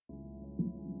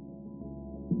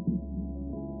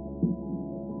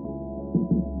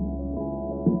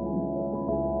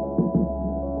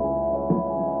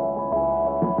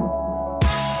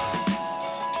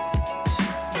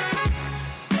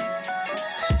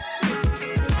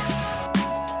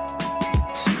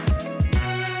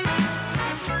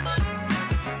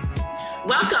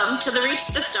Welcome to the Reach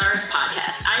the Stars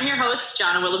podcast. I'm your host,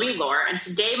 Jonna Willoughby Lore, and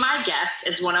today my guest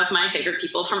is one of my favorite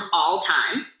people from all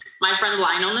time, my friend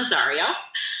Lionel Nazario.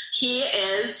 He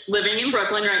is living in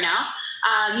Brooklyn right now.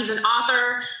 He's an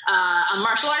author, a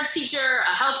martial arts teacher,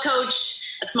 a health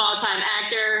coach, a small-time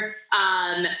actor,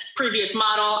 previous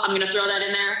model. I'm going to throw that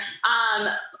in there.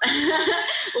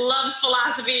 Loves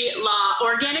philosophy, law,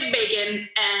 organic bacon,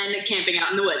 and camping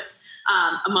out in the woods,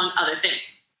 among other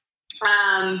things.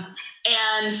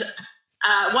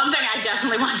 One thing I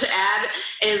definitely want to add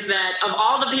is that of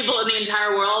all the people in the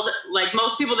entire world, like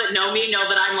most people that know me know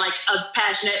that I'm like a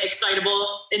passionate,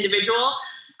 excitable individual.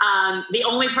 The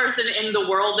only person in the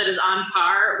world that is on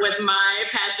par with my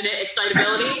passionate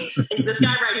excitability is this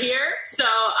guy right here. So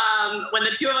when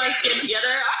the two of us get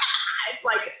together, it's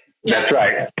like, yeah. That's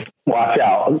right. Watch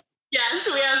out. Yes,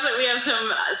 we have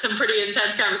some pretty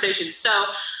intense conversations. So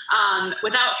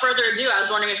without further ado, I was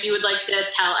wondering if you would like to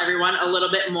tell everyone a little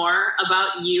bit more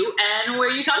about you and where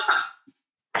you come from.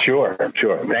 Sure.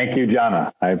 Thank you,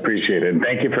 Jonna. I appreciate it. And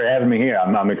thank you for having me here.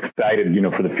 I'm excited,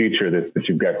 for the future that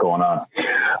you've got going on.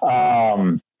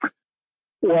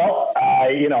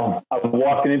 I've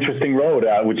walked an interesting road,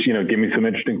 which, give me some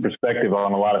interesting perspective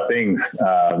on a lot of things,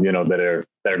 that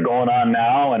are going on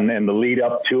now and the lead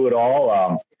up to it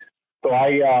all. So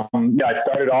I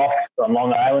started off on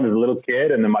Long Island as a little kid,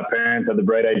 and then my parents had the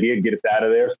bright idea to get us out of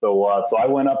there. So I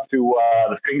went up to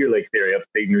the Finger Lakes area,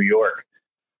 upstate New York.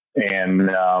 And,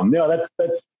 that's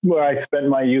where I spent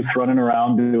my youth running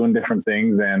around doing different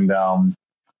things. And,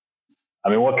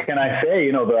 what can I say?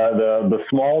 The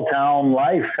small town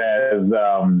life has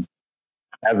a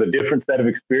different set of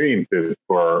experiences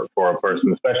for a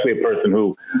person, especially a person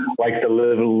who likes to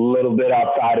live a little bit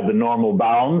outside of the normal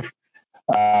bounds.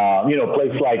 A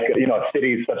place like,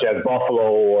 cities such as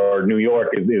Buffalo or New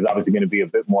York is obviously going to be a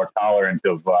bit more tolerant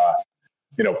of,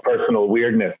 personal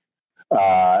weirdness.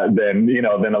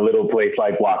 Than a little place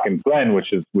like Watkins Glen,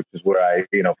 which is where I,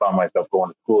 found myself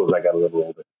going to school as I got a little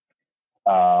older.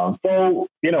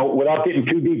 Without getting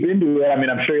too deep into it,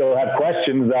 I'm sure you'll have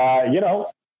questions.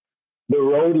 The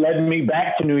road led me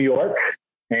back to New York,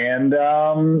 and,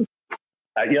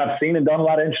 I've seen and done a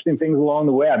lot of interesting things along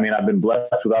the way. I've been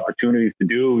blessed with opportunities to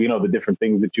do, the different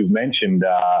things that you've mentioned,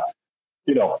 No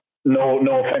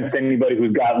offense to anybody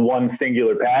who's got one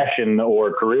singular passion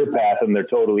or career path and they're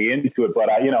totally into it. But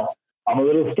I'm a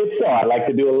little schizo. I like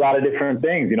to do a lot of different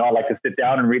things. I like to sit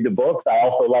down and read the books. I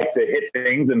also like to hit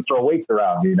things and throw weights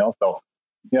around, So,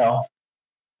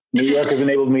 New York has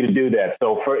enabled me to do that.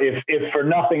 So if for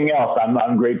nothing else,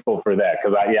 I'm grateful for that.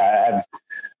 Cause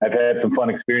I've had some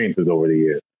fun experiences over the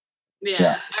years.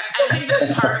 Yeah. I think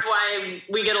that's part of why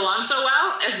we get along so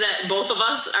well, is that both of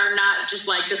us are not just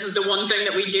like, this is the one thing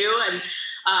that we do. And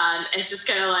it's just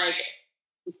kind of like,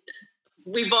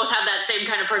 we both have that same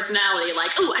kind of personality.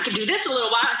 Like, oh, I could do this a little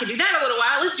while. I could do that a little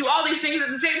while. Let's do all these things at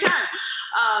the same time.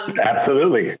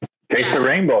 Absolutely. Take the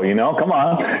rainbow, come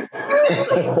on.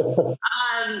 Exactly.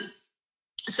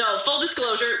 So full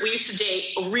disclosure, we used to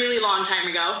date a really long time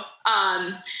ago.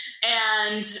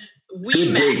 And we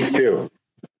good met. Dates too.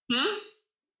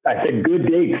 I said good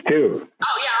dates too.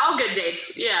 Oh yeah, all good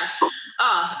dates. Yeah.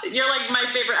 You're like my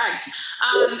favorite ex.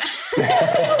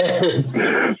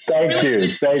 Thank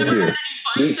you. Never had any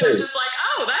fights. It was just like,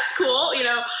 oh, that's cool.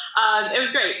 It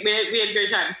was great. We had great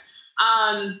times.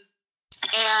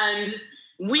 And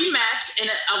we met in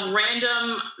a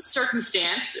random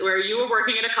circumstance where you were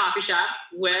working at a coffee shop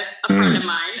with a friend of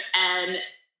mine, and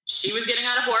she was getting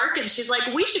out of work, and she's like,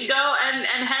 we should go and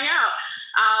hang out.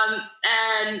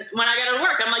 And when I got out of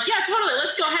work, I'm like, yeah, totally.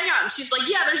 Let's go hang out. And she's like,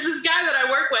 yeah, there's this guy that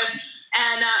I work with,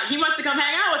 and he wants to come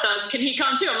hang out with us. Can he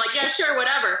come too? I'm like, yeah, sure,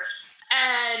 whatever.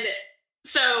 And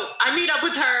so I meet up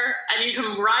with her, and you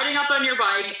come riding up on your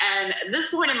bike. And at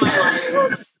this point in my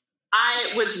life,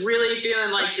 I was really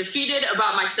feeling like defeated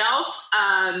about myself.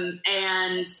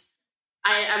 And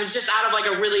I was just out of like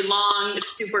a really long,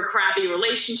 super crappy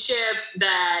relationship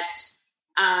that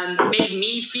made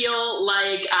me feel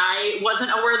like I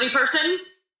wasn't a worthy person.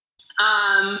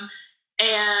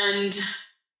 And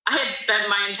I had spent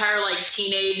my entire like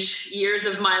teenage years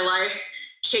of my life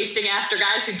chasing after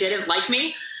guys who didn't like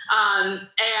me.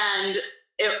 And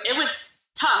it was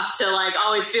tough to like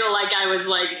always feel like I was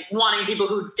like wanting people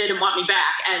who didn't want me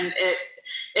back. And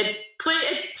it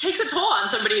takes a toll on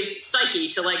somebody's psyche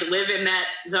to like live in that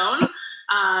zone.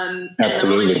 And the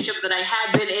relationship that I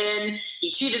had been in, he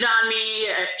cheated on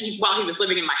me while he was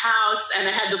living in my house, and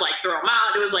I had to like throw him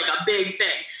out. It was like a big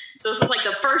thing. So this was like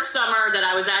the first summer that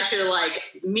I was actually like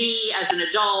me as an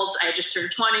adult. I had just turned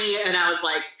 20, and I was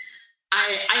like,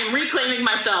 I am reclaiming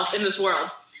myself in this world.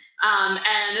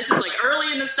 And this is like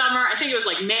early in the summer. I think it was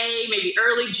like May, maybe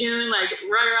early June, like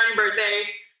right around your birthday.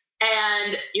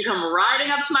 And you come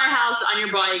riding up to my house on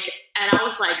your bike. And I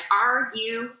was like, are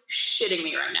you shitting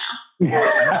me right now?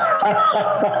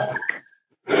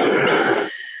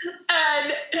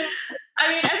 And I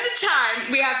mean, at the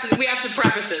time, we have to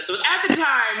preface this. So at the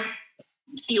time,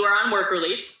 you were on work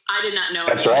release. I did not know.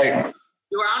 That's right.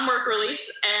 You were on work release,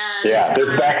 and yeah,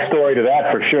 there's backstory to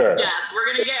that for sure. Yes, we're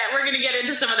gonna get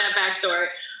into some of that backstory.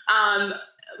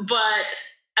 But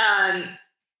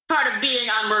part of being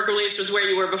on work release was where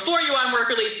you were before you were on work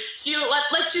release. So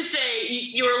let's just say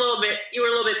you were a little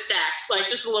bit stacked, like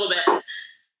just a little bit. And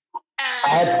I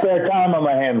had spare time on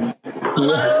my hands. A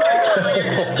lot of spare time on your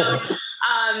hands. So,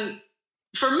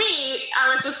 for me, I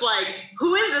was just like,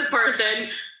 who is this person?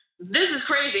 This is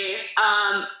crazy.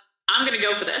 I'm going to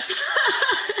go for this.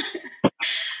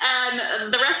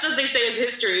 And the rest, as they say, is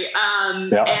history.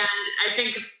 And I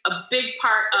think a big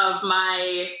part of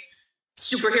my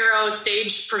superhero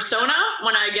stage persona,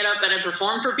 when I get up and I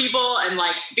perform for people and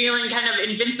like feeling kind of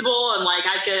invincible and like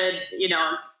I could,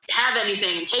 have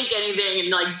anything, take anything, and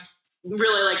like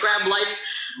really like grab life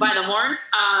by the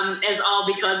horns, is all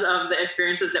because of the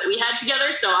experiences that we had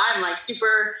together. So I'm like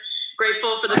super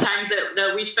grateful for the times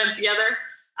that we spent together.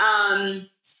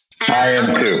 I am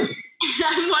too.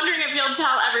 I'm wondering if you'll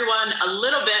tell everyone a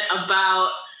little bit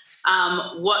about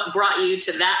what brought you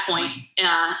to that point in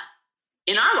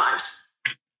our lives.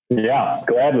 Yeah,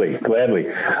 gladly.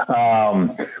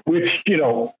 Which,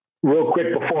 real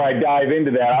quick before I dive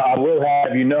into that, I will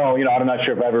have I'm not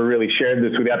sure if I ever really shared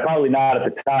this with you. Probably not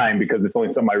at the time because it's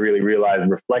only something I really realized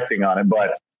reflecting on it.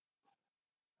 But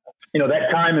that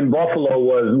time in Buffalo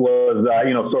was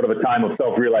sort of a time of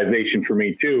self-realization for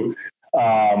me too.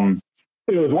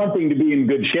 It was one thing to be in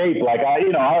good shape. Like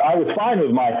I was fine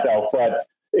with myself, but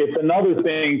it's another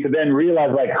thing to then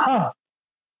realize like,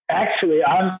 actually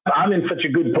I'm in such a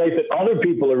good place that other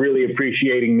people are really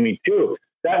appreciating me too.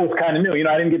 That was kind of new.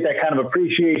 I didn't get that kind of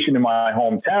appreciation in my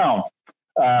hometown.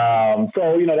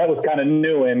 So that was kind of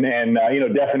new and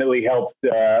definitely helped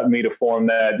me to form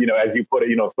that, as you put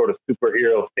it, sort of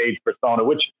superhero stage persona,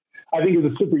 which I think is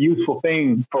a super useful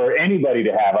thing for anybody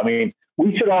to have. I mean,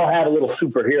 we should all have a little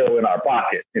superhero in our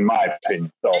pocket, in my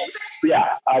opinion. So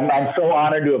yeah, I'm so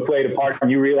honored to have played a part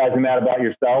in you realizing that about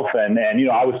yourself. And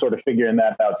I was sort of figuring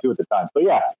that out too at the time. So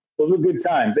yeah, those were good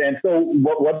times. And so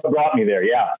what brought me there?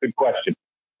 Yeah, good question.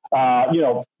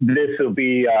 This will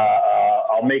be,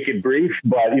 I'll make it brief,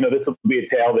 but, this will be a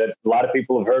tale that a lot of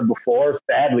people have heard before,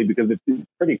 sadly, because it's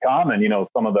pretty common,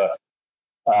 some of the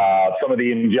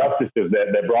injustices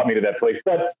that brought me to that place.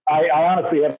 But I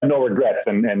honestly have no regrets.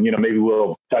 And maybe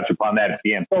we'll touch upon that at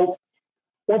the end. So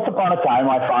once upon a time,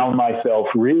 I found myself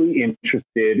really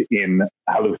interested in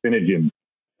hallucinogens.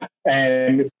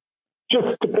 And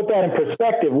just to put that in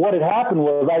perspective, what had happened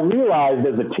was I realized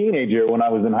as a teenager when I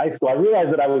was in high school, I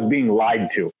realized that I was being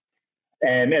lied to.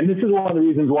 And this is one of the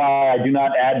reasons why I do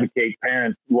not advocate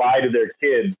parents lie to their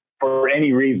kids for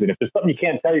any reason. If there's something you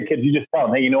can't tell your kids, you just tell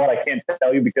them, hey, you know what, I can't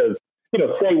tell you because,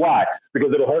 say why.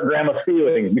 Because it'll hurt grandma's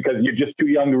feelings, because you're just too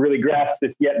young to really grasp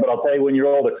this yet, but I'll tell you when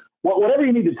you're older. Whatever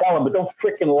you need to tell them, but don't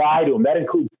freaking lie to them. That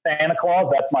includes Santa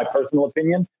Claus. That's my personal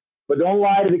opinion. But don't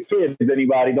lie to the kids,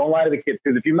 anybody. Don't lie to the kids.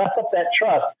 Because if you mess up that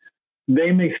trust,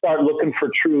 they may start looking for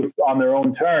truth on their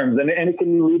own terms. And it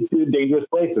can lead to dangerous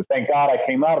places. Thank God I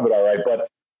came out of it all right. But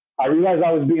I realized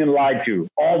I was being lied to.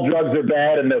 All drugs are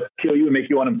bad and they'll kill you and make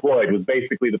you unemployed was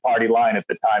basically the party line at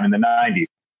the time in the 90s.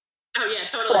 Oh, yeah,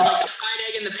 totally. Like the fried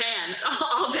egg in the pan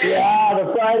all day. Yeah,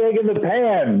 the fried egg in the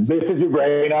pan. This is your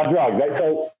brain on drugs. Right?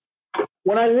 So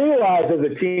when I realized as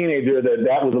a teenager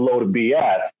that was a load of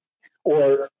BS,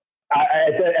 or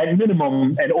at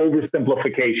minimum, an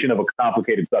oversimplification of a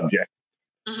complicated subject.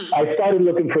 Mm-hmm. I started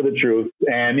looking for the truth,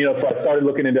 and so I started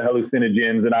looking into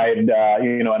hallucinogens, and I had,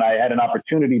 and I had an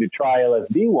opportunity to try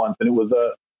LSD once, and it was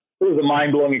a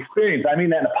mind blowing experience. I mean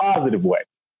that in a positive way.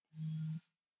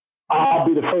 I'll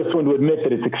be the first one to admit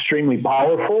that it's extremely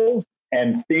powerful,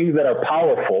 and things that are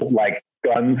powerful, like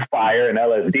guns, fire, and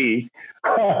LSD,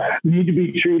 need to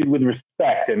be treated with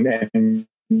respect and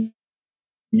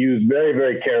used very,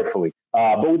 very carefully.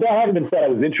 But with that having been said, I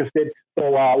was interested.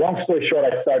 So long story short,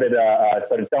 I started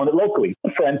selling it locally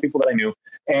to friends, people that I knew.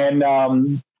 And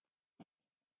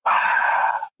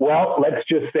well, let's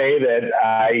just say that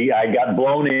I got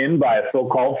blown in by a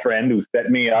so-called friend who set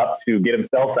me up to get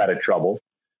himself out of trouble,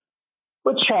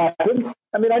 which happened.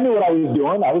 I mean, I knew what I was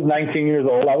doing. I was 19 years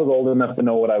old. I was old enough to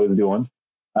know what I was doing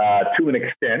to an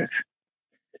extent.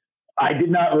 I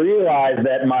did not realize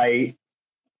that my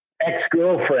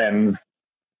ex-girlfriend's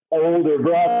older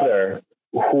brother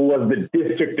who was the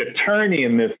district attorney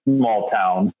in this small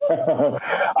town,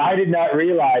 I did not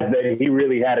realize that he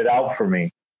really had it out for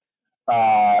me.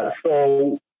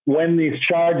 So when these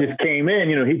charges came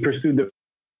in, he pursued them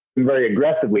very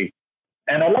aggressively.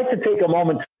 And I'd like to take a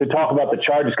moment to talk about the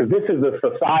charges, because this is a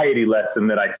society lesson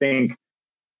that I think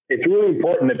it's really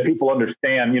important that people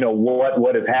understand,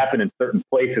 what has happened in certain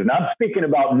places. And I'm speaking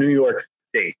about New York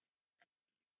State,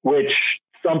 which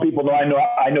some people know.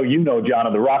 I know, John,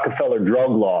 of the Rockefeller drug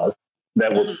laws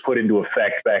that were put into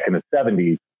effect back in the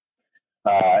 70s,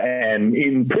 and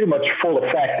in pretty much full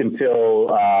effect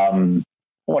until I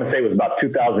want to say it was about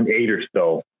 2008 or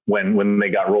so, when they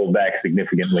got rolled back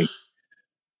significantly.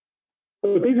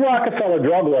 But these Rockefeller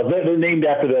drug laws, they're named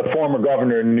after the former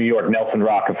governor in New York, Nelson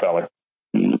Rockefeller.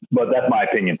 But that's my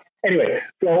opinion. Anyway,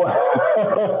 so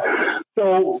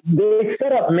they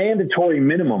set up mandatory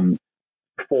minimums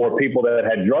for people that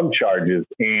had drug charges.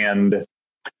 And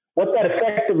what that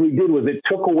effectively did was it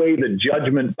took away the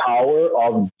judgment power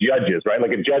of judges, right?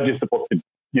 Like a judge is supposed to,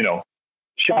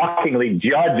 shockingly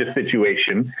judge a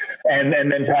situation and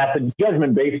then pass a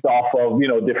judgment based off of,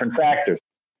 different factors.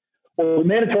 Well, the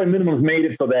mandatory minimums made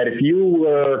it so that if you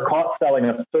were caught selling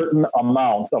a certain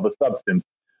amount of a substance,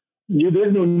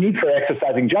 there's no need for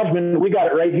exercising judgment. We got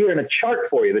it right here in a chart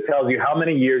for you that tells you how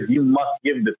many years you must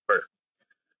give this person.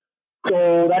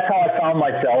 So that's how I found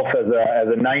myself as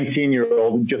a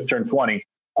 19-year-old who just turned 20,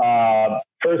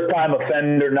 first-time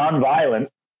offender, nonviolent,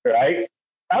 right?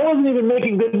 I wasn't even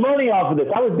making good money off of this.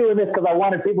 I was doing this because I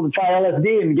wanted people to try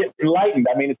LSD and get enlightened.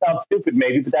 I mean, it sounds stupid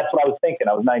maybe, but that's what I was thinking.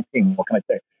 I was 19. What can I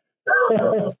say?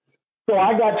 So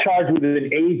I got charged with an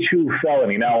A2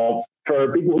 felony. Now,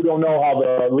 for people who don't know how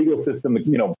the legal system,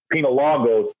 penal law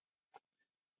goes,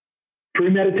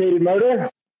 premeditated murder,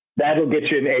 that'll get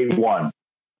you an A1.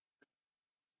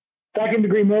 Second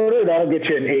degree murder, that'll get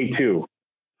you an A2.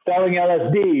 Selling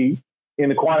LSD in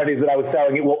the quantities that I was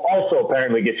selling, it will also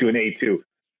apparently get you an A2.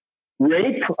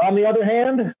 Rape, on the other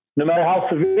hand, no matter how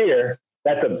severe,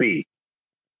 that's a B.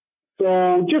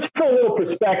 So just for a little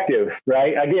perspective,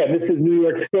 right? Again, this is New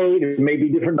York State. It may be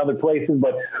different in other places,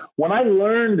 but when I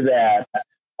learned that,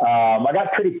 I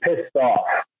got pretty pissed off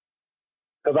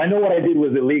because I know what I did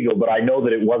was illegal, but I know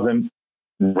that it wasn't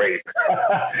rape.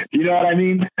 You know what I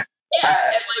mean?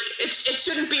 Yeah, it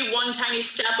shouldn't be one tiny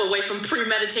step away from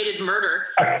premeditated murder.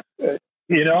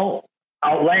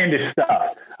 Outlandish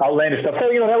stuff. So,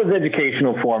 that was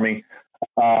educational for me.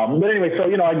 But anyway, so,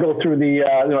 I go through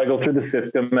the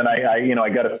system and I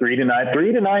got a 3 to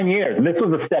 9 years. And this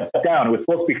was a step down. It was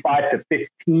supposed to be 5 to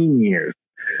 15 years.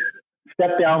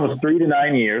 Step down was 3 to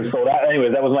 9 years. So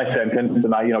that was my sentence.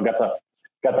 And I, got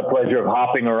the pleasure of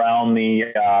hopping around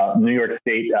the New York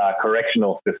State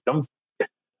correctional system.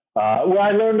 Where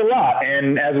I learned a lot.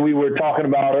 And as we were talking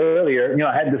about earlier,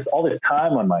 I had all this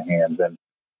time on my hands.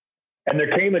 And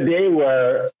there came a day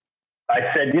where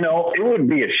I said, it would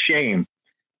be a shame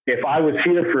if I was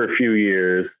here for a few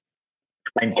years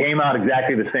and came out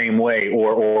exactly the same way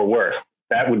or worse.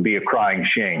 That would be a crying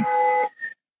shame.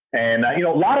 And, a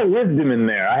lot of wisdom in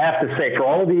there, I have to say, for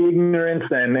all of the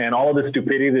ignorance and all of the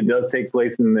stupidity that does take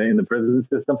place in the prison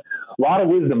system, a lot of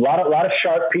wisdom, a lot of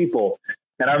sharp people.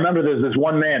 And I remember there's this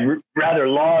one man, rather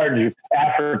large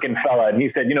African fella, and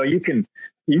he said, you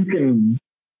can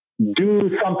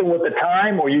do something with the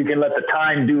time, or you can let the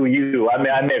time do you. I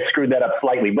mean, I may have screwed that up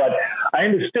slightly, but I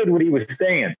understood what he was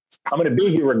saying. I'm going to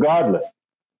be here regardless.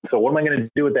 So what am I going to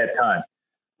do at that time?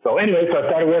 So anyway, so I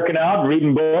started working out,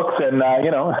 reading books, and,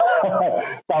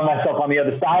 found myself on the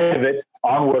other side of it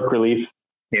on work release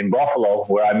in Buffalo,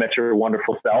 where I met your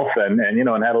wonderful self and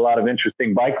had a lot of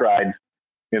interesting bike rides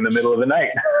in the middle of the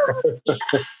night.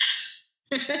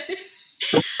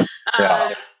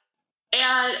 Yeah.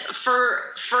 And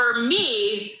for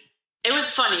me, it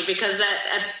was funny because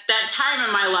at that time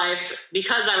in my life,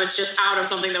 because I was just out of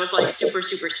something that was like super,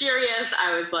 super serious,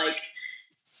 I was like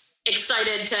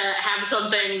excited to have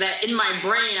something that in my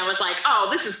brain, I was like, oh,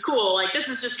 this is cool. Like, this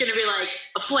is just going to be like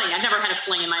a fling. I've never had a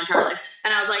fling in my entire life.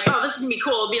 And I was like, oh, this is going to be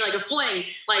cool. It'll be like a fling.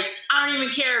 Like, I don't even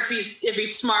care if he's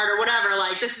smart or whatever.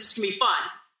 Like, this is just going to be fun.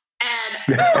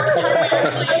 And the first time we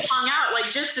actually hung out, like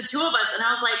just the two of us, and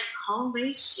I was like,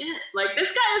 holy shit. Like,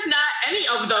 this guy is not any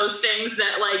of those things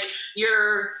that like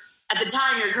at the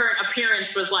time, your current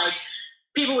appearance was like,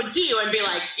 people would see you and be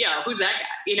like, yo, who's that guy?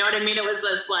 You know what I mean? It was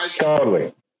just like,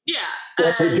 totally. Yeah.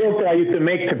 The joke that I used to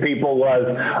make to people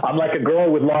was, I'm like a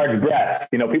girl with large breasts.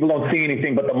 People don't see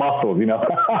anything but the muscles, you got to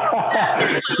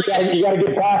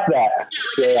get past that.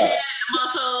 Yeah, like the chin, the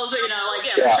muscles, for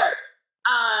sure.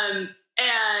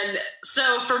 And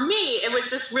so for me, it was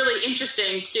just really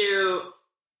interesting to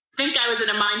think I was in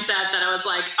a mindset that I was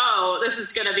like, oh, this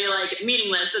is going to be like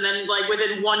meaningless. And then like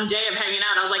within one day of hanging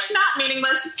out, I was like, not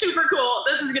meaningless, super cool.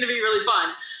 This is going to be really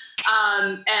fun.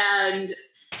 And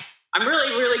I'm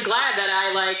really, really glad that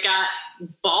I like got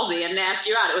ballsy and asked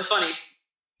you out. It was funny.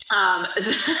 So I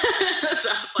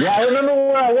was like, yeah, I remember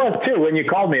where I was too when you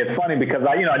called me. It's funny because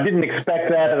I didn't expect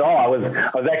that at all. I was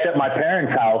actually at my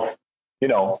parents' house,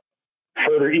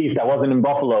 further east. I wasn't in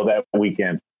Buffalo that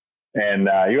weekend. And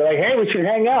you were like, hey, we should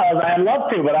hang out. I was like, I'd love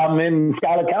to, but I'm in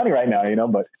Schuyler County right now,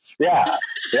 But yeah,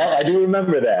 I do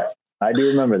remember that.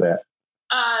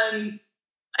 And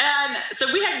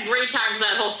so we had great times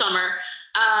that whole summer.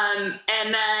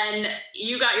 And then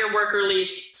you got your work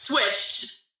release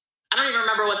switched. I don't even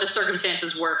remember what the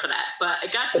circumstances were for that, but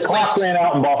it got switched. The clock ran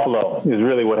out in Buffalo is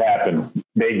really what happened.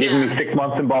 They gave me 6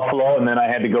 months in Buffalo, and then I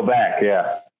had to go back.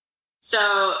 Yeah.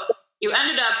 So you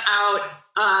ended up out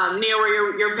near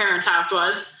where your parents' house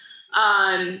was,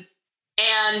 and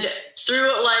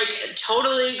through like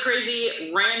totally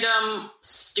crazy, random,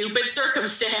 stupid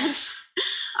circumstance,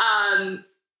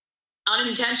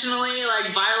 unintentionally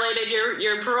like violated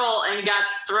your parole and got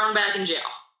thrown back in jail.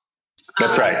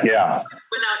 That's right. Yeah.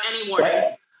 Without any warning.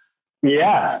 Right.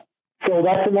 Yeah. So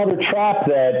that's another trap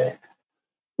that,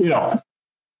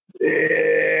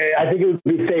 I think it would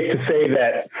be safe to say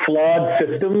that flawed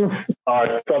systems are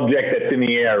a subject that's in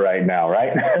the air right now,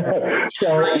 right?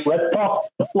 So let's talk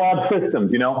flawed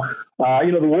systems, the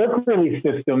work release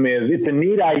system it's a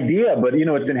neat idea, but,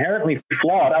 it's inherently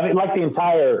flawed. I mean, like the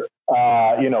entire,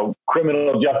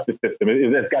 criminal justice system,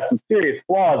 it's got some serious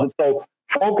flaws. And so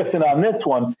focusing on this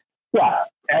one, yeah,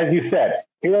 as you said,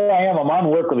 here I am, I'm on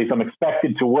work release. I'm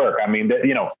expected to work. I mean,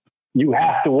 you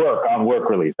have to work on work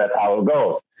release. That's how it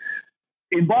goes.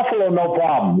 In Buffalo, no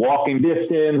problem. Walking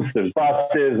distance, there's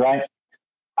buses, right?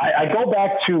 I go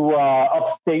back to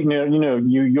upstate New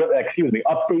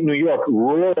York,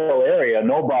 rural area,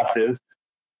 no buses.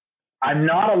 I'm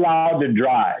not allowed to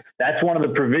drive. That's one of the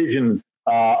provisions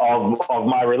of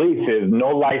my release is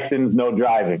no license, no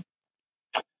driving.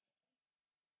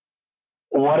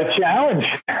 What a challenge.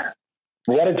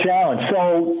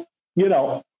 So,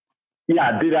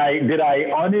 did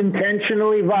I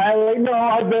unintentionally violate? No,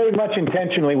 I very much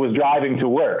intentionally was driving to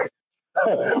work.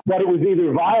 But it was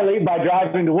either violate by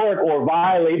driving to work or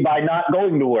violate by not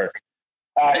going to work.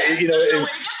 There's no way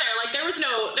to get there. Like there was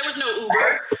no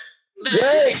Uber.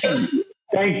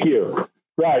 Thank you.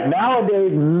 Right.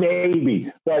 Nowadays,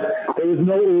 maybe, but there was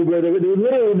no Uber. There were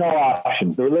literally no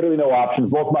options.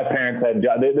 Both my parents had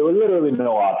jobs. There were literally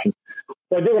no options.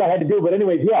 So I did what I had to do. But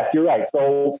anyways, yes, you're right.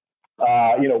 So,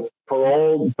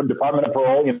 parole, Department of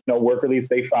Parole, work release,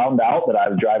 they found out that I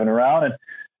was driving around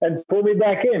and pulled me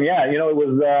back in. Yeah. It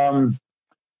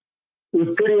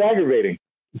was pretty aggravating.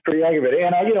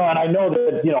 And I know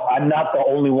that, I'm not the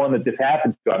only one that this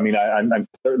happens to. I mean, I'm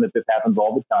certain that this happens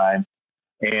all the time.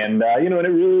 And, and it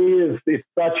really it's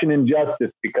such an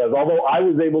injustice because although I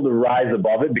was able to rise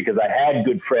above it because I had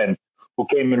good friends who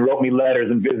came and wrote me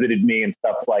letters and visited me and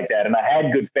stuff like that. And I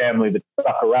had good family that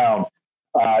stuck around,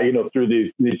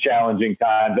 through these challenging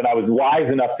times. And I was wise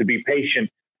enough to be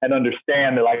patient and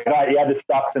understand that like, yeah, this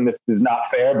sucks and this is not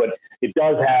fair, but it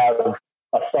does have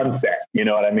a sunset, you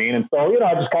know what I mean? And so,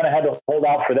 I just kind of had to hold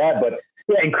out for that. But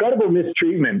yeah, incredible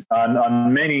mistreatment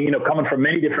on many, coming from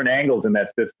many different angles in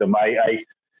that system.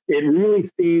 It really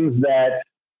seems that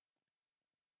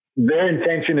their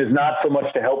intention is not so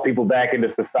much to help people back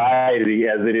into society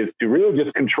as it is to really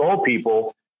just control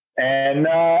people. And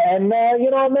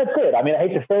that's it. I mean, I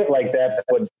hate to say it like that,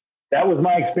 but that was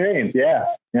my experience. Yeah.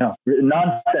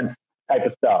 Nonsense type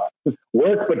of stuff.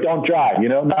 Work, but don't drive,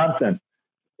 nonsense.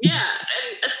 Yeah.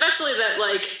 And especially that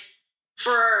like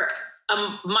for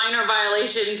a minor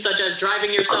violation such as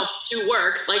driving yourself to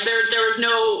work, like there was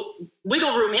no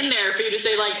wiggle room in there for you to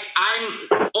say like,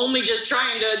 I'm only just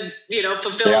trying to,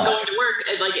 fulfill going to work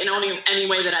like in any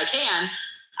way that I can.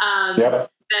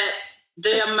 That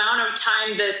the amount of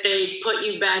time that they put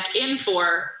you back in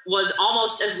for was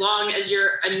almost as long as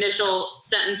your initial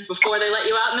sentence before they let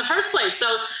you out in the first place. So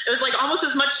it was like almost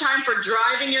as much time for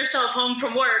driving yourself home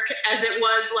from work as it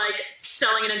was like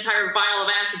selling an entire vial of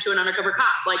acid to an undercover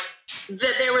cop. Like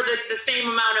that they were the same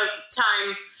amount of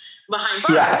time behind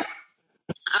bars.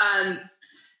 Yeah.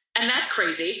 And that's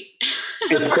crazy.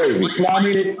 It's crazy. Well, I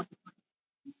mean,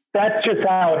 that's just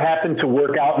how it happened to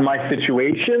work out in my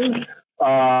situation.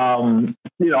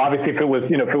 Obviously if it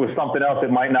was something else,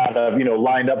 it might not have,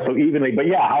 lined up so evenly, but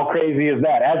yeah, how crazy is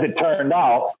that? As it turned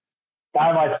out,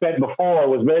 time I spent before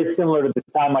was very similar to the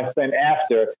time I spent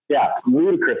after. Yeah.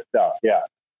 Ludicrous stuff. Yeah.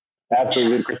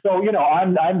 Absolutely ludicrous. So,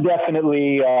 I'm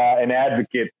definitely, an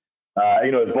advocate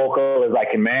as vocal as I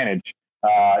can manage,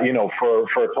 for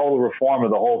a total reform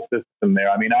of the whole system there.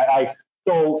 I mean,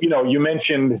 so, you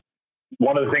mentioned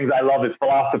one of the things I love is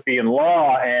philosophy and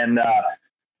law. And,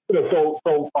 so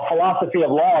a philosophy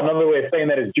of law, another way of saying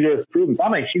that is jurisprudence.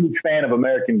 I'm a huge fan of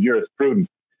American jurisprudence,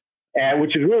 and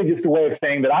which is really just a way of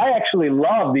saying that I actually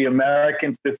love the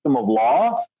American system of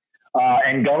law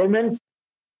and government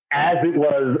as it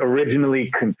was originally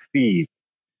conceived.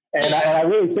 And I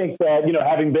really think that,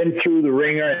 having been through the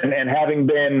ringer and having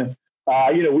been,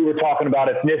 we were talking about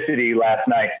ethnicity last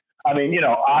night. I mean,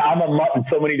 I'm a mutt in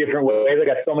so many different ways. I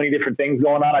got so many different things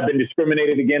going on. I've been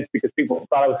discriminated against because people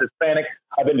thought I was Hispanic.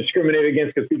 I've been discriminated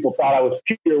against because people thought I was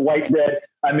pure white bread.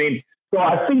 I mean, so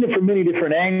I've seen it from many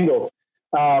different angles.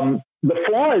 The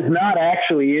flaw is not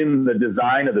actually in the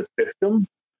design of the system.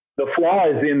 The flaw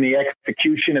is in the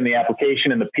execution and the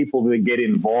application and the people that get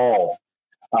involved.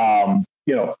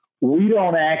 We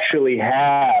don't actually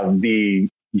have the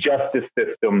justice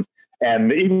system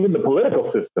and even the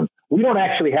political system. We don't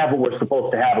actually have what we're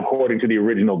supposed to have according to the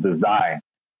original design.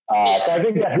 So I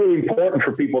think that's really important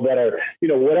for people that are,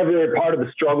 whatever part of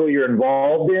the struggle you're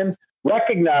involved in,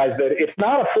 recognize that it's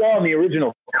not a flaw in the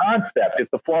original concept.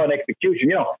 It's a flaw in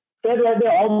execution. Said right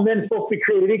there, all men are supposed to be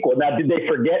created equal. Now, did they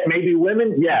forget maybe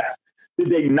women? Yes. Did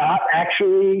they not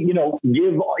actually,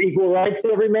 give equal rights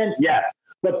to every man? Yes.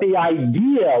 But the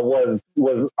idea was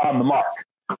on the mark.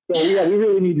 So we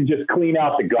really need to just clean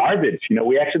out the garbage.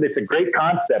 It's a great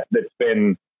concept that's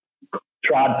been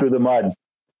trod through the mud.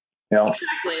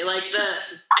 Exactly.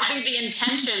 I think the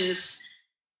intentions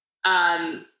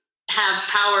have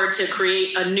power to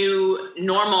create a new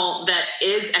normal that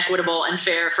is equitable and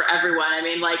fair for everyone. I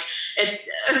mean,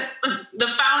 the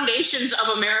foundations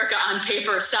of America on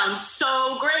paper sounds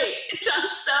so great. It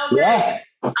sounds so great.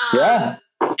 Yeah.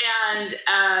 And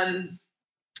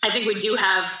I think we do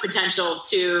have potential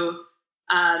to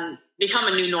become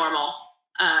a new normal.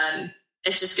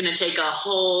 It's just going to take a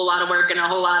whole lot of work and a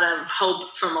whole lot of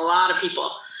hope from a lot of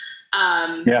people.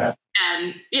 And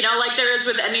like there is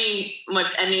with any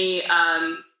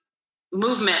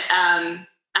movement. I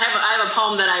have a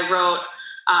poem that I wrote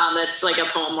that's like a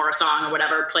poem or a song or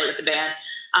whatever, played with the band.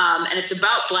 And it's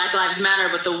about Black Lives Matter,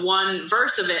 but the one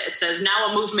verse of it says, "Now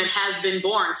a movement has been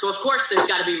born." So of course there's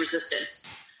got to be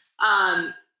resistance.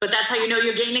 But that's how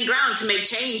you're gaining ground. To make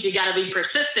change, you got to be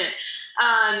persistent.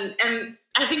 And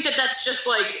I think that's just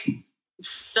like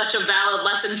such a valid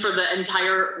lesson for the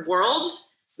entire world,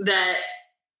 that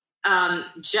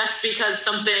just because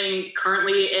something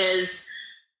currently is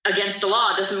against the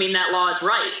law doesn't mean that law is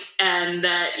right, and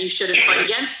that you shouldn't fight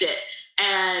against it.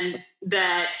 And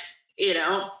that,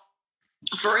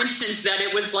 for instance, that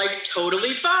it was like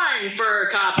totally fine for a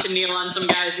cop to kneel on some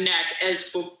guy's neck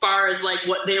as far as like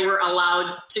what they were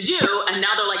allowed to do. And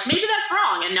now they're like, maybe that's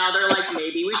wrong. And now they're like,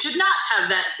 maybe we should not have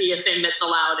that be a thing that's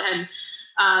allowed. And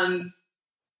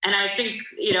I think,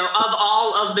 of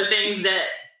all of the things that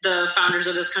the founders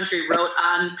of this country wrote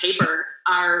on paper,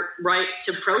 our right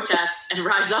to protest and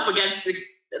rise up against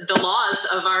the laws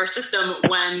of our system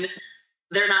when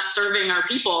they're not serving our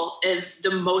people is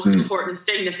the most important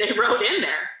thing that they wrote in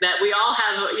there, that we all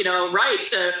have, right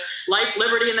to life,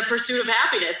 liberty, and the pursuit of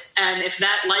happiness. And if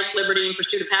that life, liberty, and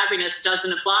pursuit of happiness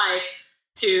doesn't apply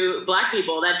to Black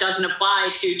people, that doesn't apply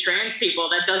to trans people,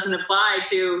 that doesn't apply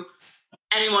to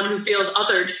anyone who feels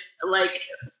othered,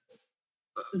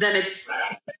 then it's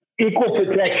equal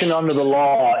protection under the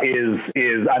law is,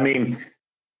 I mean,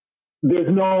 there's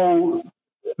no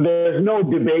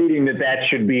debating that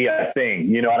should be a thing.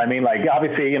 You know what I mean? Like,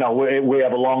 obviously, we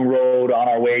have a long road on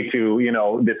our way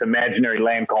to, this imaginary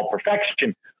land called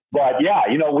perfection. But yeah,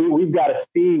 we've got to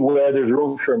see where there's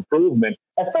room for improvement,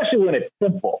 especially when it's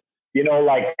simple.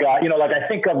 I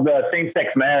think of the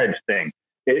same-sex marriage thing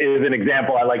is an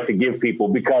example I like to give people,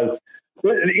 because,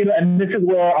 and this is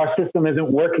where our system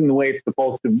isn't working the way it's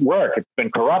supposed to work. It's been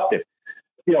corrupted.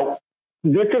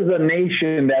 This is a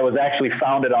nation that was actually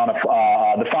founded on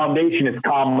the foundation is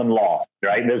common law,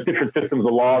 right? There's different systems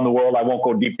of law in the world. I won't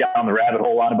go deep down the rabbit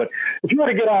hole on it, but if you were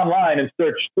to get online and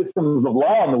search systems of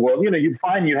law in the world, you'd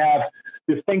find you have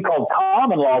this thing called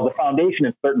common law as a foundation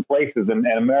in certain places, and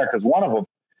America's one of them.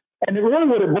 And really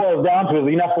what it boils down to is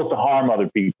you're not supposed to harm other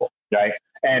people, right?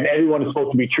 And everyone is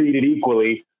supposed to be treated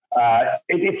equally.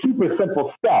 It's super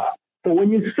simple stuff. So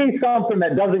when you see something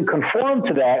that doesn't conform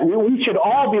to that, we should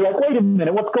all be like, wait a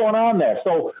minute, what's going on there?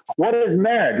 So what is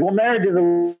marriage? Well, marriage is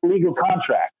a legal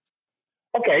contract.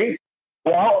 Okay,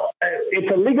 well,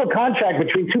 it's a legal contract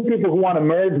between two people who want to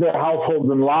merge their households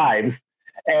and lives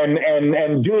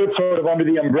and do it sort of under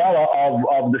the umbrella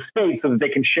of the state so that they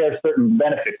can share certain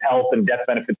benefits, health and death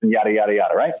benefits and yada, yada,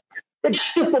 yada, right? It's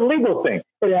just a legal thing.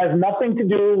 It has nothing to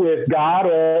do with God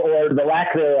or the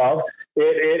lack thereof.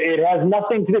 It has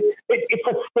nothing to do. It's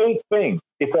a state thing.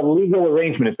 It's a legal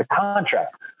arrangement. It's a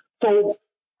contract. So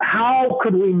how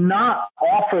could we not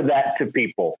offer that to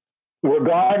people,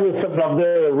 regardless of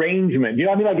their arrangement? You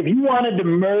know what I mean? Like if you wanted to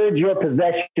merge your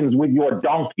possessions with your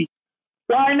donkey,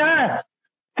 why not?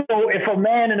 So if a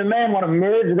man and a man want to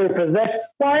merge their possessions,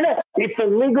 why not? It's a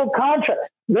legal contract.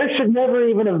 There should never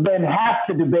even have been half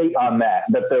the debate on that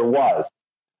there was,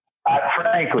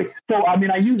 frankly. So, I mean,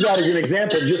 I use that as an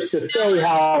example just to say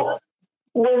how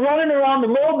we're running around the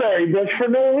mulberry bush for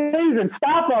no reason.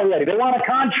 Stop already. They want a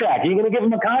contract. Are you going to give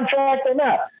them a contract or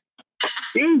not?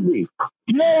 Easy.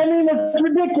 You know what I mean? That's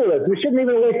ridiculous. We shouldn't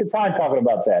even waste the time talking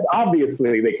about that.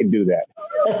 Obviously, they can do that.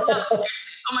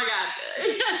 Oh, my God.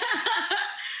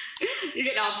 You're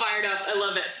getting all fired up. I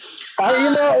love it.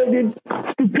 You know,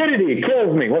 stupidity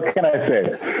kills me. What can I say?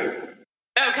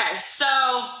 Okay, so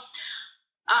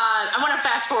I want to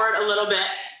fast forward a little bit.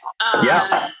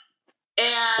 Yeah.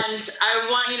 And I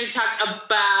want you to talk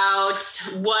about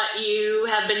what you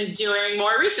have been doing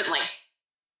more recently.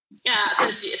 Yeah,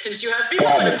 since you have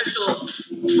become an official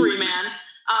free man.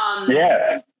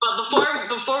 Yeah. But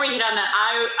before we hit on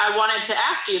that, I wanted to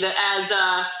ask you that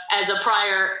as a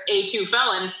prior A2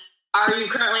 felon, are you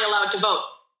currently allowed to vote?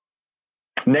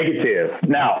 Negative.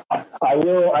 Now, I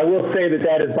will say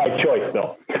that is by choice,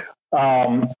 though.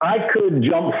 I could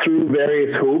jump through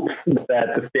various hoops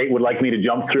that the state would like me to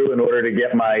jump through in order to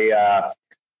get my,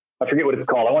 I forget what it's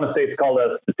called. I want to say it's called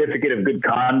a certificate of good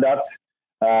conduct.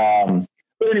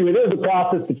 But anyway, there's a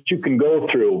process that you can go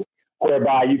through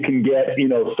whereby you can get,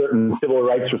 certain civil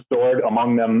rights restored,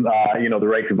 among them, the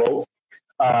right to vote.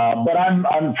 But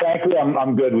I'm frankly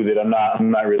good with it. I'm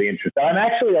not really interested. I'm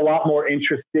actually a lot more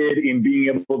interested in being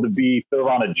able to serve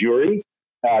on a jury,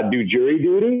 do jury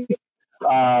duty.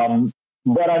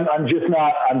 But I'm just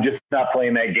not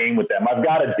playing that game with them. I've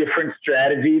got a different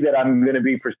strategy that I'm going to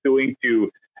be pursuing to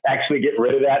actually get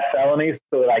rid of that felony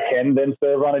so that I can then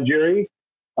serve on a jury.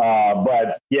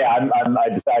 But yeah, I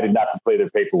decided not to play the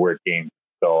paperwork game.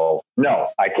 So no,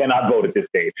 I cannot vote at this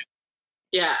stage.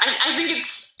 Yeah, I think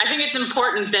it's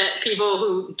important that people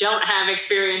who don't have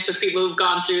experience with people who've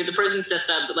gone through the prison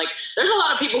system, like there's a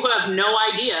lot of people who have no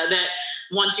idea that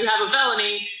once you have a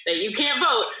felony that you can't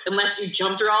vote unless you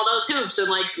jump through all those hoops and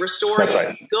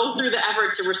go through the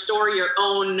effort to restore your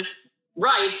own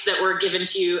rights that were given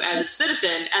to you as a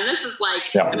citizen. And this is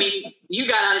I mean, you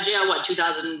got out of jail,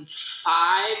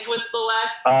 2005 was the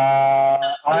last?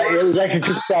 It was actually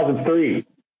 2003,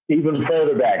 even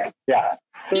further back. Yeah.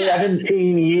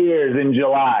 17 years in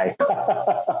July.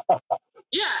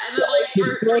 Yeah, and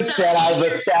then for that I've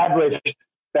established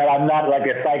that I'm not like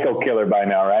a psycho killer by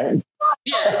now, right?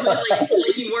 Yeah,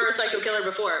 like you were a psycho killer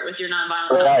before with your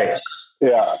nonviolent. Right.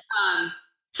 Yeah.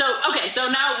 So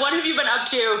now what have you been up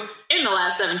to in the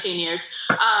last 17 years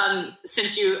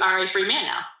since you are a free man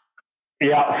now?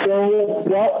 Yeah. So,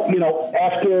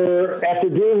 after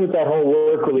dealing with that whole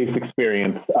work release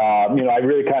experience, I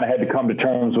really kind of had to come to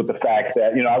terms with the fact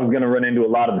that, I was going to run into a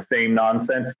lot of the same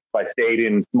nonsense if I stayed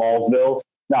in Smallsville.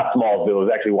 Not Smallsville, it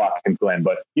was actually Watkins Glen,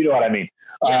 but you know what I mean.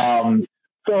 Yeah.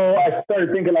 So I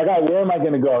started thinking where am I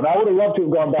going to go? And I would have loved to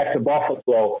have gone back to Buffalo,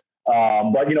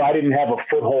 but, I didn't have a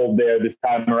foothold there this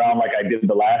time around like I did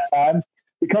the last time.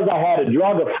 Because I had a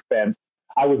drug offense,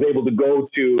 I was able to go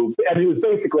to, and it was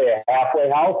basically a halfway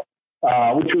house,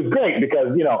 which was great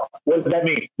because, what does that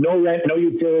mean? No rent, no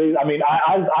utilities. I mean,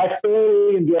 I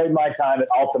thoroughly enjoyed my time at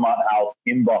Altamont House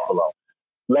in Buffalo.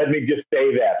 Let me just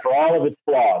say that for all of its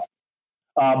flaws.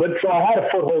 But so I had a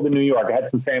foothold in New York. I had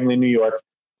some family in New York.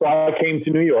 So I came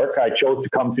to New York. I chose to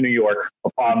come to New York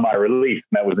upon my release.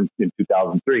 And that was in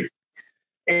 2003.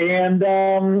 And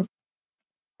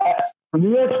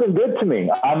New York's been good to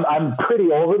me. I'm pretty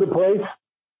over the place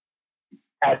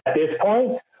at this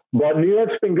point, but New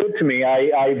York's been good to me.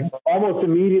 I almost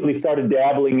immediately started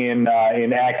dabbling in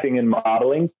acting and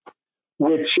modeling,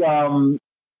 which, what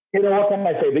can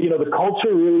I say? The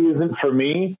culture really isn't for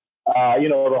me.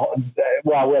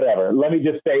 Whatever. Let me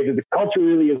just say that the culture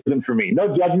really isn't for me.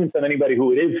 No judgments on anybody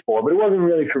who it is for, but it wasn't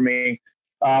really for me.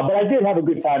 But I did have a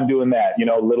good time doing that,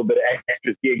 a little bit of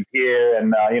extra gigs here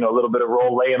and, a little bit of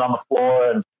role laying on the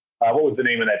floor. And what was the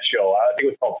name of that show? I think it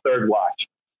was called Third Watch.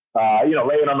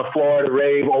 Laying on the floor to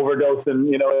rave,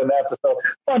 overdosing, in the episode,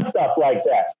 fun stuff like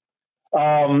that.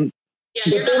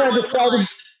 You're never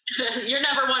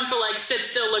one for sit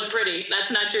still, look pretty. That's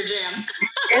not your jam.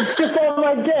 It's just not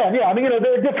my jam. Yeah. I mean,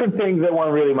 there are different things that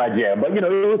weren't really my jam, but it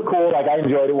was cool. I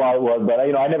enjoyed it while it was, but I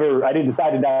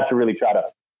decided not to really try to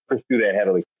pursue that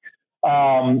heavily.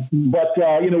 What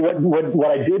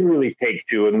I did really take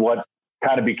to, and what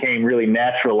kind of became really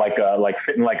natural, like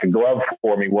fitting like a glove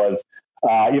for me, was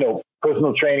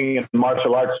personal training and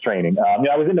martial arts training.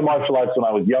 I was into martial arts when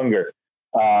I was younger.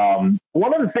 One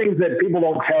of the things that people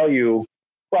don't tell you,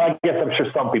 well, I guess I'm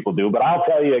sure some people do, but I'll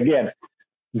tell you again,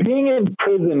 being in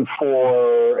prison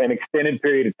for an extended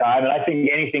period of time, and I think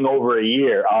anything over a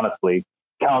year, honestly,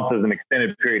 counts as an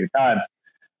extended period of time.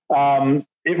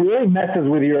 It really messes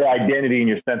with your identity and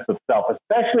your sense of self,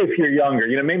 especially if you're younger.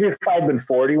 Maybe if I'd been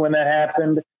 40 when that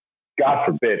happened, God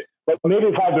forbid, but maybe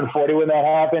if I'd been 40 when that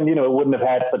happened, it wouldn't have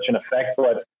had such an effect.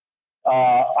 But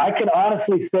I can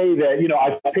honestly say that,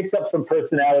 I picked up some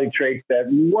personality traits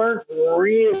that weren't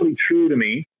really true to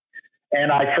me. And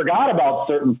I forgot about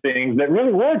certain things that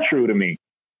really were true to me.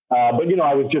 But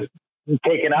I was just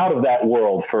taken out of that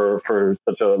world for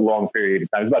such a long period of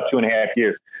time. It was about 2.5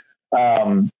 years.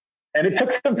 And it took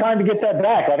some time to get that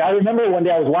back. Like, I remember one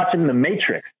day I was watching The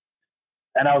Matrix,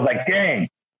 and I was like, dang,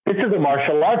 this is a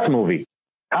martial arts movie.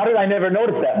 How did I never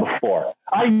notice that before?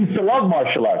 I used to love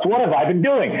martial arts. What have I been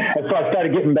doing? And so I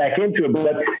started getting back into it.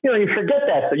 But, you forget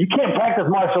that. So you can't practice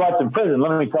martial arts in prison.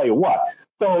 Let me tell you what.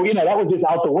 So, that was just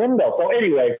out the window. So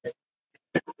anyway,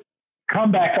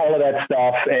 come back to all of that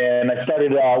stuff. And I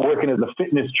started working as a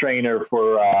fitness trainer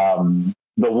for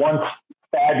the once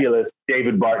fabulous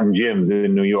David Barton gyms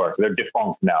in New York. They're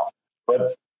defunct now,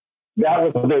 but that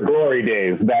was their glory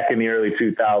days back in the early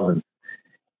 2000s.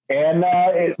 And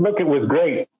it was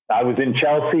great. I was in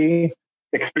Chelsea,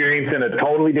 experiencing a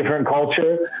totally different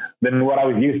culture than what I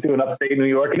was used to in upstate New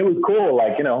York. And it was cool.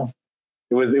 Like, it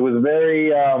was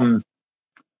very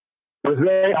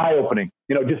eye-opening,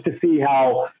 just to see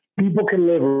how people can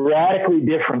live radically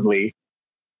differently,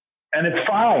 and it's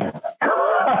fine.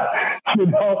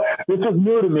 This was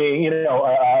new to me,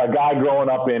 a guy growing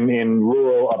up in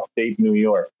rural upstate New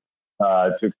York,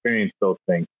 to experience those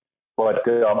things. But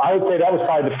I would say that was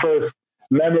probably the first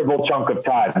memorable chunk of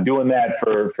time doing that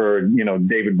for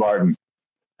David Barton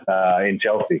in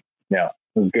Chelsea. Yeah,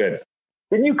 it was good.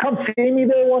 Didn't you come see me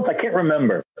there once? I can't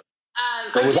remember.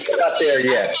 I did come see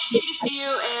you. I came to see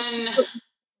you in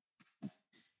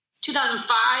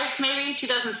 2005, maybe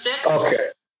 2006.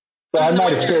 Okay. So I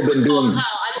might have still been doing.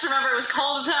 I just remember it was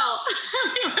cold as hell.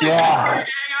 We were out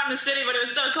in the city, but it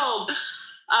was so cold.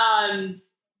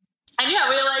 And yeah,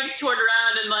 we toured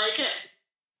around and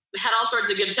had all sorts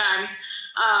of good times.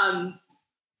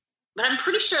 But I'm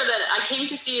pretty sure that I came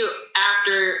to see you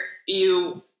after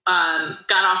you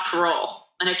got off parole,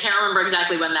 and I can't remember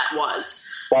exactly when that was.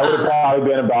 That would have probably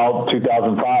been about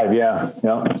 2005. Yeah,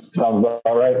 sounds about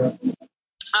right.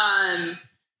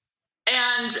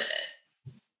 And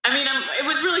I mean, it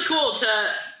was really cool to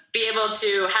be able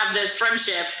to have this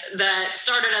friendship that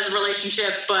started as a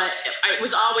relationship, but it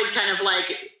was always kind of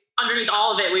like underneath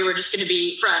all of it, we were just going to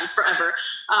be friends forever,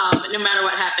 no matter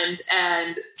what happened.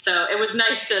 And so it was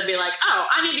nice to be like, oh,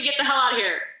 I need to get the hell out of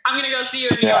here. I'm going to go see you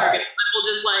in New York, and we'll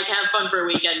just have fun for a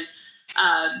weekend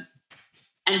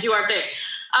and do our thing.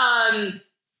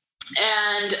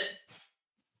 And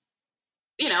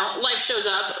life shows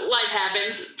up, life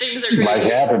happens, things are crazy. Life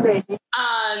happens.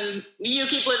 You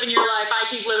keep living your life, I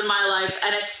keep living my life.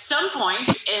 And at some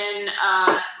point in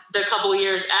the couple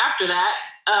years after that,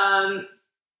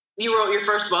 you wrote your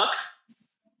first book.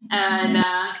 And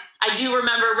I do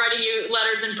remember writing you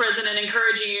letters in prison and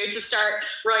encouraging you to start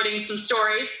writing some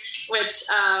stories, which...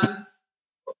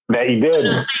 that you did.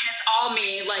 It's all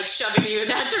me, shoving you in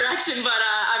that direction, but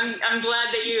I'm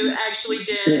glad that you actually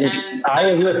did. And I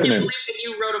was listening. Can't believe that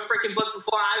you wrote a freaking book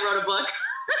before I wrote a book.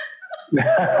 Let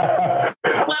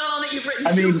alone that you've written.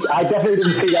 I definitely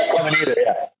didn't see that coming either.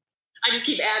 Yeah. I just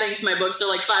keep adding to my books.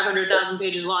 They're 500,000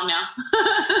 pages long now.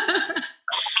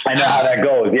 I know how that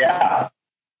goes. Yeah.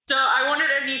 So I wondered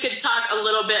if you could talk a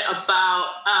little bit about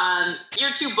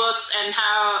your two books and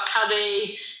how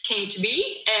they came to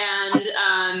be, and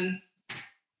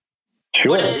sure.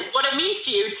 what it means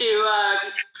to you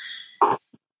to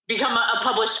become a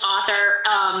published author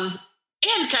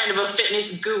and kind of a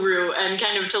fitness guru, and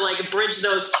kind of to bridge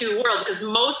those two worlds. Because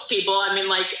most people,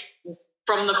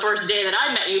 from the first day that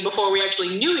I met you, before we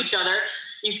actually knew each other,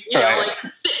 you know,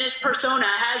 fitness persona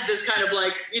has this kind of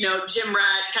gym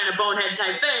rat kind of bonehead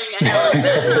type thing. And you're like,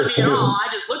 that's not me at all. I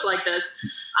just look like this.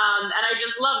 And I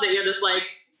just love that you're just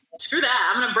screw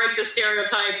that. I'm going to break this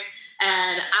stereotype,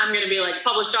 and I'm going to be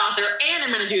published author, and I'm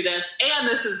going to do this. And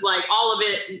this is all of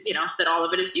it, that all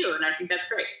of it is you. And I think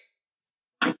that's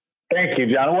great. Thank you,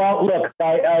 John. Well, look,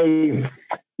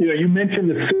 you mentioned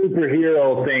the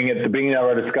superhero thing at the beginning of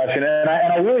our discussion, and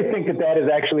I really think that is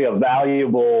actually a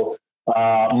valuable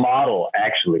model,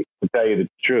 actually, to tell you the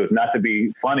truth, not to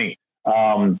be funny.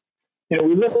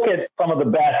 We look at some of the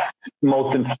best,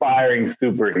 most inspiring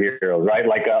superheroes, right?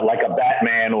 Like a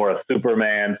Batman or a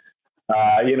Superman,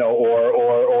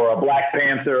 or a Black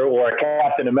Panther or a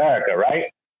Captain America,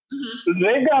 right? Mm-hmm.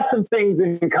 They've got some things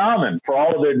in common for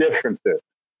all of their differences.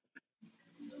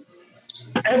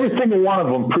 Every single one of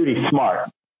them pretty smart.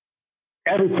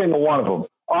 Every single one of them.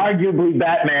 Arguably,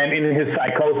 Batman in his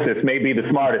psychosis may be the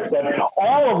smartest, but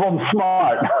all of them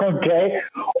smart, okay?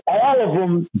 All of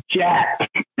them jacked.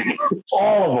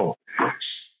 All of them.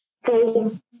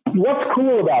 So what's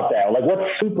cool about that? Like,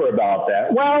 what's super about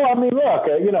that? Well, I mean, look,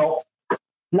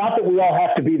 not that we all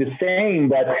have to be the same,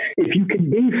 but if you can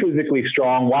be physically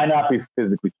strong, why not be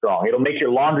physically strong? It'll make your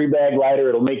laundry bag lighter.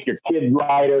 It'll make your kids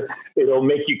lighter. It'll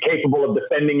make you capable of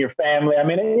defending your family. I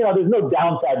mean, there's no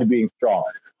downside to being strong.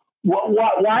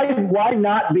 Why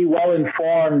not be well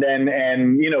informed and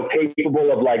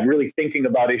capable of like really thinking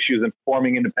about issues and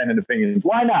forming independent opinions?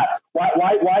 Why not?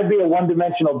 Why be a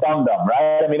one-dimensional dum-dum,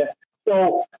 right? I mean,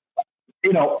 so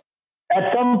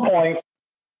at some point,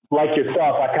 like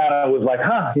yourself, I kind of was like,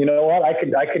 you know what? I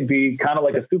could be kind of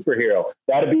like a superhero.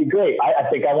 That'd be great. I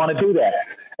think I want to do that.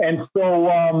 And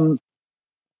so,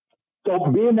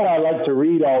 so being that I like to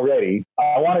read already,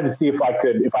 I wanted to see if I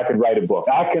could write a book.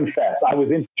 I confess, I was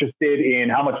interested in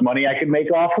how much money I could make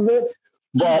off of it,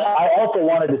 but I also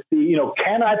wanted to see,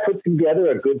 can I put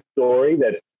together a good story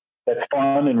that's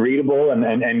fun and readable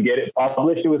and get it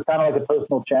published? It was kind of like a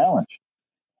personal challenge.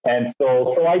 And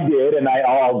so I did, and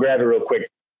I'll grab it real quick.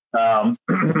 So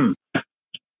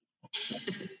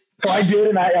I did,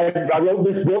 and I wrote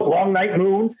this book, Long Night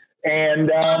Moon, and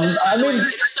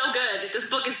it's so good. This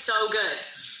book is so good.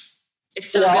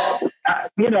 It's so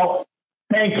good.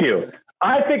 Thank you.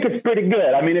 I think it's pretty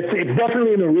good. I mean, it's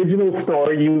definitely an original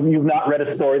story. You've not read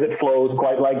a story that flows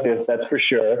quite like this, that's for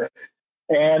sure.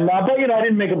 And but I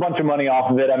didn't make a bunch of money off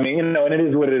of it. I mean, and it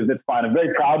is what it is. It's fine. I'm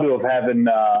very proud to have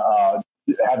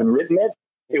having written it.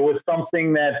 It was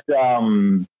something that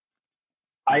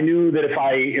I knew that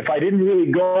if I didn't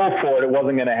really go for it, it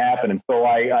wasn't going to happen. And so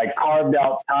I carved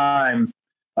out time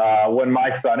when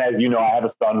my son, as you know, I have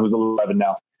a son who's 11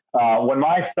 now. When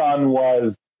my son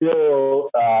was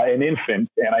still an infant,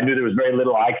 and I knew there was very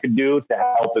little I could do to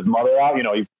help his mother out.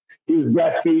 He was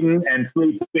breastfeeding and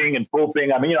sleeping and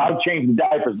pooping. I mean, I would change the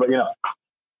diapers, but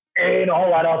ain't a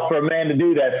whole lot else for a man to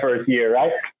do that first year,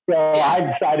 right? So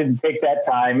I decided to take that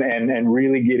time and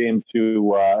really get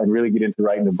into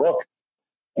writing the book.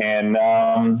 And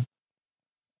I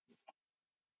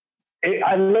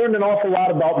learned an awful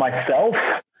lot about myself,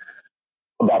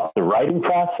 about the writing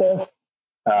process.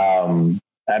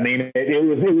 I mean, it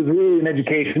was really an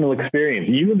educational experience,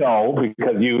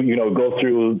 because you go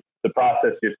through the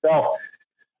process yourself.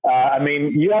 I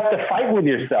mean, you have to fight with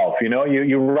yourself.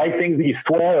 You write things that you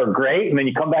swear are great, and then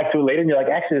you come back to it later and you're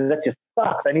like, actually, that just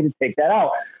sucks. I need to take that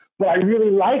out. But I really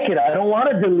like it. I don't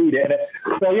want to delete it.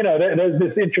 So, there's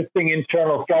this interesting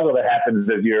internal struggle that happens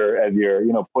as you're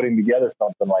putting together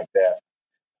something like that.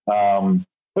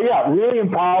 But yeah, really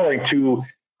empowering to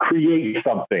create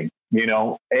something.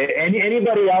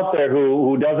 Anybody out there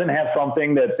who doesn't have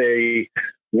something that they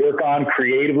work on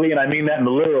creatively, and I mean that in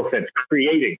the literal sense,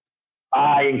 creating.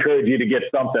 I encourage you to get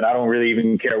something. I don't really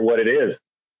even care what it is,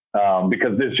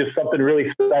 because there's just something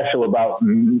really special about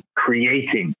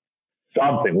creating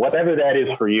something, whatever that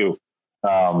is for you.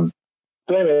 So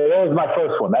anyway, that was my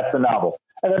first one. That's the novel.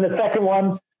 And then the second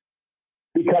one,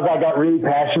 because I got really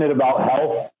passionate about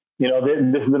health,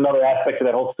 this is another aspect of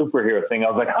that whole superhero thing. I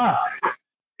was like,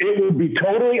 it would be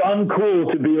totally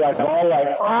uncool to be like, all like,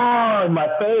 in my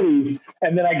 30s,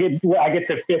 and then I get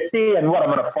to 50 and I'm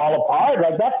going to fall apart.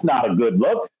 Like, that's not a good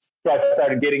look. So I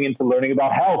started getting into learning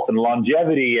about health and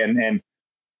longevity. And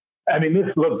I mean,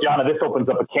 this opens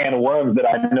up a can of worms that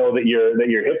I know that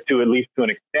you're hip to, at least to an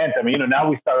extent. I mean, now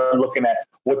we start looking at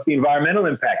what's the environmental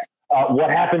impact. What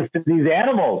happens to these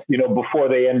animals, before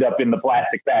they end up in the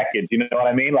plastic package? You know what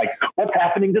I mean? Like, what's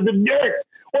happening to the dirt?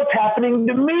 What's happening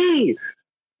to me?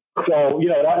 So,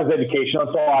 that was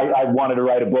educational. So I wanted to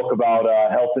write a book about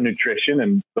health and nutrition.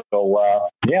 And so,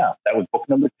 that was book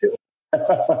number 2.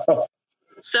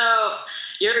 So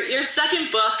your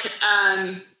second book,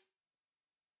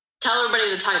 tell everybody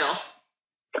the title.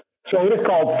 So it is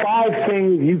called 5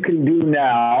 Things You Can Do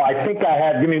Now. I think I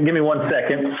have, give me 1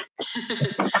 second.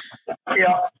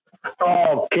 Yeah.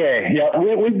 Okay. Yeah.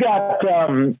 We've got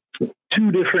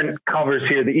 2 different covers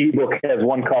here. The ebook has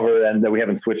 1 cover and we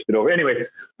haven't switched it over. Anyway,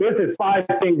 this is 5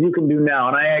 Things You Can Do Now.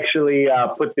 And I actually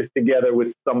put this together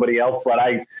with somebody else, but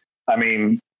I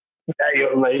mean,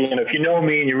 if you know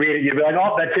me and you read it, you'll be like,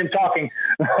 oh, that's him talking.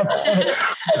 But,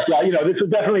 this was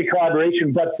definitely a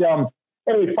collaboration. But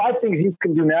Anyway, 5 Things You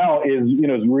Can Do Now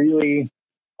is really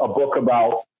a book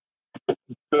about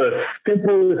the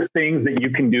simplest things that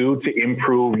you can do to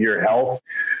improve your health,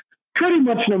 pretty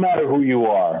much no matter who you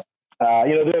are.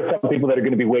 There are some people that are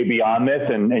going to be way beyond this,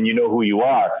 and you know who you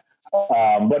are.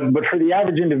 But for the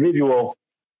average individual,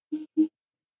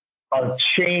 a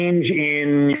change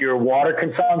in your water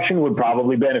consumption would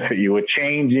probably benefit you. A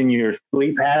change in your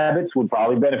sleep habits would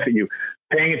probably benefit you.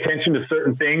 Paying attention to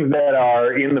certain things that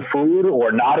are in the food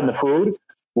or not in the food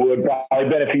would probably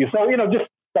benefit you. So, just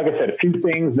like I said, a few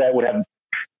things that would have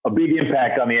a big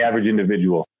impact on the average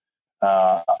individual.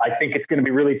 I think it's going to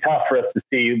be really tough for us to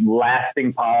see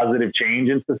lasting positive change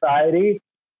in society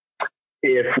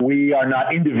if we are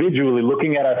not individually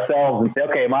looking at ourselves and say,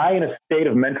 okay, am I in a state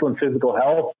of mental and physical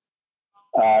health?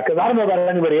 Because I don't know about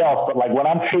anybody else, but like when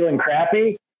I'm feeling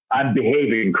crappy, I'm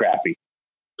behaving crappy.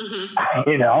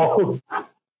 Mm-hmm.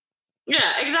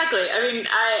 Yeah, exactly. I mean,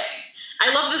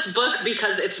 I love this book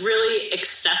because it's really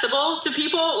accessible to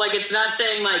people. Like, it's not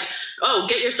saying like, oh,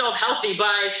 get yourself healthy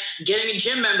by getting a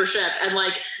gym membership and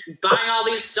like buying all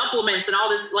these supplements and all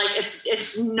this. Like,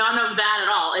 it's none of that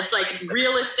at all. It's like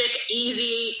realistic,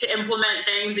 easy to implement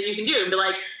things that you can do and be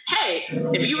like, hey,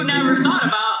 if you never thought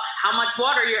about how much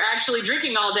water you're actually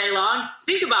drinking all day long,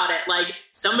 think about it. Like,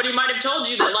 somebody might have told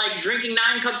you that like drinking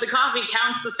 9 cups of coffee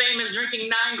counts the same as drinking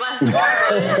 9 glasses of water.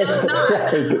 It does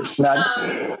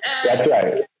not. That's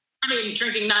right. I mean,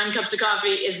 drinking 9 cups of coffee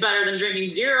is better than drinking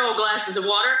 0 glasses of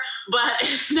water, but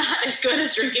it's not as good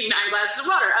as drinking 9 glasses of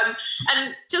water.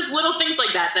 And just little things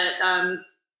like that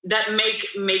make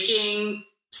making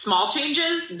small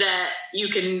changes that you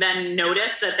can then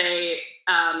notice that they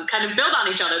kind of build on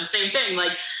each other. The same thing,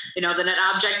 like, that an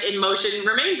object in motion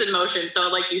remains in motion. So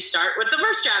like you start with the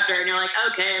first chapter and you're like,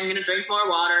 okay, I'm going to drink more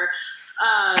water.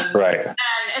 Right. And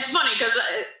it's funny because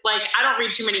like, I don't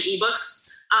read too many ebooks.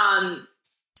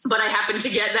 But I happened to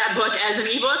get that book as an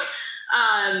ebook.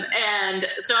 And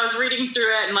so I was reading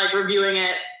through it and like reviewing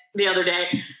it the other day.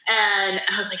 And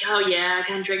I was like, oh yeah, I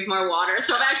can drink more water.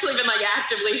 So I've actually been like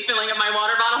actively filling up my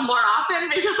water bottle more often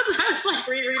because I was like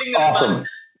rereading this book.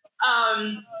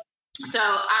 And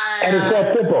it's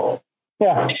that simple.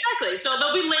 Yeah. Exactly. So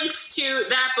there'll be links to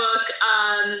that book.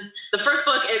 The first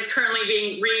book is currently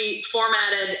being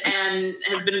reformatted and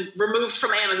has been removed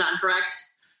from Amazon, correct?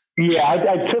 Yeah, I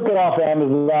took it off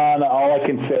Amazon. All I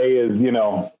can say is,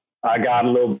 I got a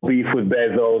little beef with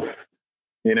Bezos.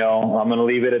 I'm going to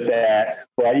leave it at that.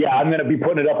 But yeah, I'm going to be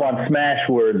putting it up on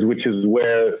Smashwords, which is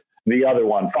where the other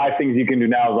one, 5 Things You Can Do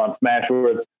Now, is on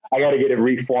Smashwords. I got to get it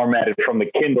reformatted from the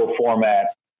Kindle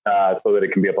format so that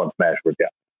it can be up on Smashwords. Yeah.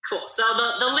 Cool. So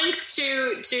the links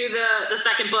to the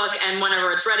second book, and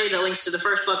whenever it's ready, the links to the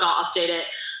first book, I'll update it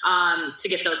to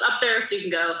get those up there so you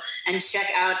can go and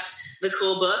check out the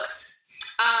cool books.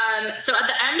 So at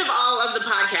the end of all of the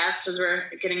podcasts, because we're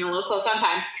getting a little close on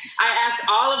time, I ask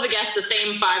all of the guests the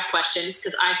same 5 questions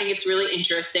because I think it's really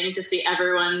interesting to see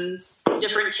everyone's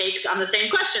different takes on the same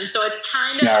question. So it's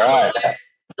kind of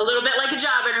a little bit like a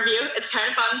job interview. It's kind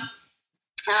of fun.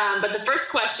 But the first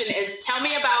question is, tell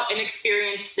me about an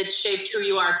experience that shaped who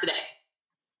you are today.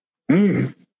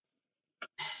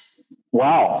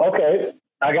 Wow. Okay.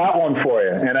 I got one for you.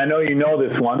 And I know you know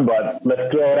this one, but let's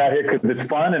throw it out here because it's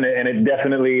fun and it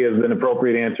definitely is an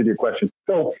appropriate answer to your question.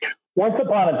 So once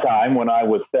upon a time when I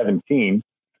was 17,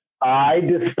 I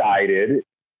decided,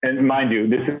 and mind you,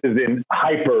 this is in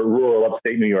hyper rural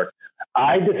upstate New York.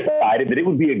 I decided that it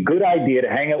would be a good idea to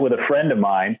hang out with a friend of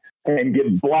mine and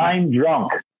get blind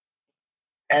drunk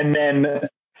and then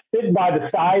sit by the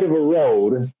side of a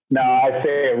road. Now I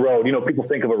say a road, people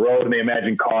think of a road and they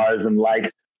imagine cars and lights.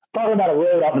 Talking about a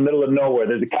road out in the middle of nowhere.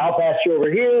 There's a cow pasture over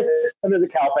here and there's a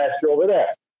cow pasture over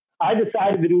there. I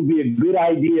decided that it would be a good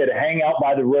idea to hang out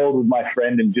by the road with my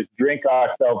friend and just drink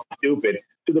ourselves stupid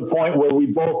to the point where we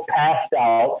both passed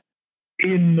out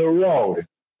in the road.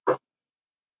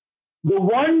 The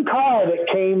one car that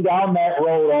came down that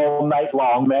road all night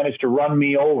long managed to run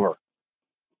me over.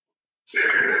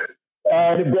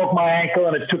 And it broke my ankle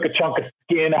and it took a chunk of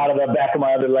skin out of the back of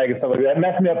my other leg and stuff like that. It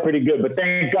messed me up pretty good, but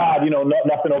thank God,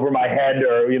 nothing over my head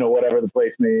or, whatever the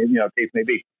case may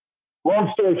be. Long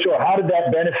story short, how did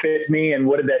that benefit me and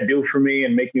what did that do for me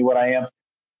and make me what I am?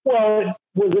 Well, it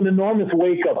was an enormous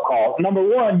wake-up call. Number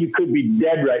one, you could be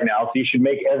dead right now, so you should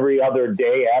make every other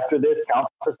day after this count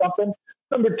for something.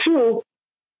 Number two,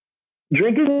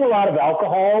 drinking a lot of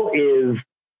alcohol is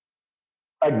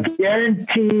a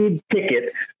guaranteed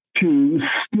ticket to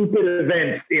stupid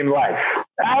events in life.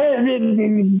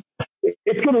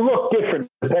 It's going to look different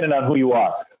depending on who you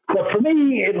are. But for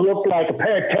me, it looked like a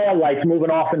pair of taillights moving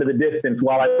off into the distance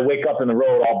while I wake up in the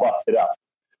road all busted up.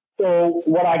 So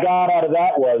what I got out of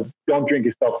that was don't drink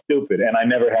yourself stupid. And I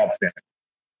never have since.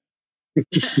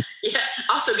 Yeah.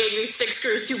 Also gave you 6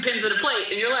 screws, 2 pins, and a plate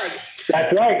in your leg.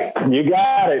 That's right. You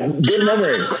got it. Good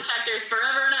memory. Protectors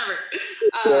forever and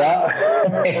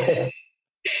ever.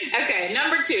 Okay.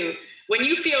 Number 2, when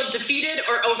you feel defeated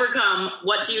or overcome,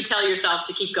 what do you tell yourself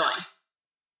to keep going?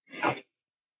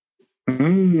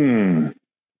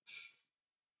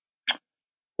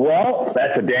 Well,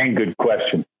 that's a dang good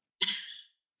question.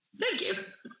 Thank you.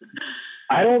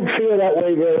 I don't feel that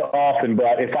way very often,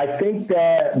 but if I think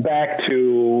that back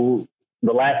to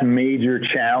the last major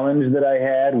challenge that I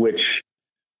had, which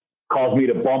caused me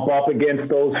to bump up against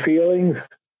those feelings,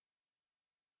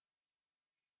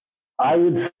 I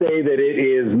would say that it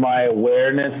is my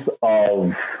awareness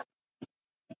of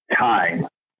time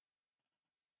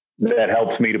that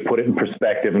helps me to put it in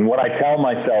perspective. And what I tell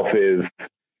myself is,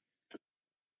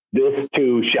 this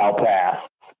too shall pass.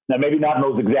 Now, maybe not in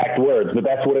those exact words, but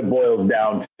that's what it boils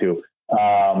down to.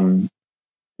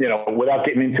 Without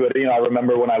getting into it, I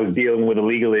remember when I was dealing with a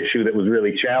legal issue that was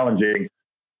really challenging.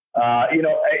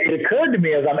 It occurred to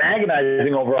me as I'm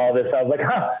agonizing over all this, I was like,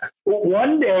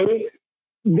 one day,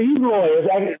 these lawyers,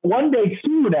 one day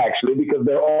soon, actually, because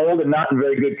they're old and not in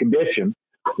very good condition,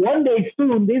 one day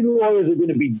soon, these lawyers are going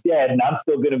to be dead and I'm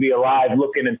still going to be alive,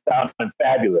 looking and sounding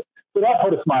fabulous. So that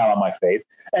put a smile on my face.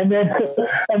 And then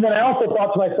I also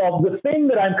thought to myself, the thing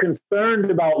that I'm concerned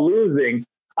about losing,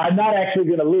 I'm not actually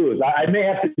going to lose. I may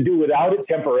have to do without it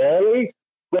temporarily,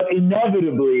 but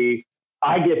inevitably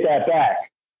I get that back.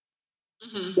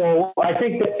 Mm-hmm. So I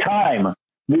think that time,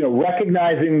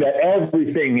 recognizing that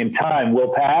everything in time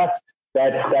will pass,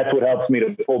 that's what helps me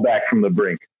to pull back from the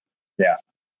brink. Yeah.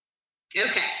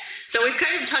 Okay. So we've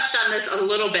kind of touched on this a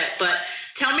little bit, but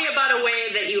tell me about a way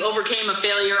that you overcame a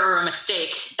failure or a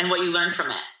mistake and what you learned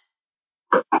from it.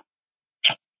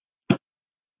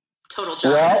 Total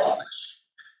job. Well,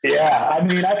 yeah, I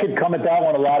mean, I could come at that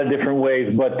one a lot of different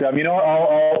ways, but let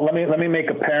me make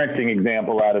a parenting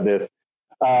example out of this.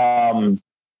 Once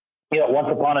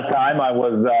upon a time, I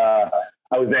was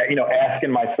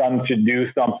asking my son to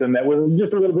do something that was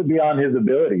just a little bit beyond his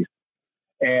abilities.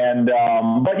 And,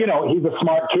 but he's a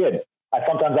smart kid.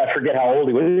 Sometimes I forget how old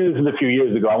he was. This was a few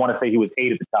years ago. I want to say he was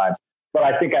 8 at the time, but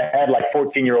I think I had like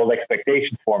 14-year-old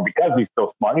expectations for him because he's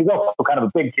so smart. He's also kind of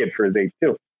a big kid for his age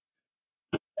too.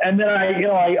 And then I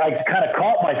kind of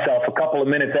caught myself a couple of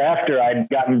minutes after I'd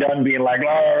gotten done being like, and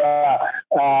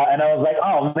I was like,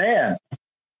 oh man,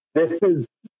 this is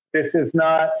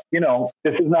not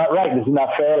right. This is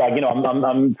not fair. Like,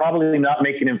 I'm probably not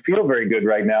making him feel very good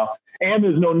right now. And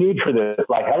there's no need for this.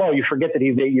 Like, hello, you forget that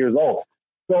he's 8 years old.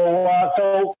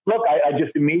 So look, I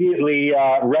just immediately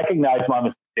recognized my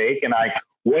mistake, and I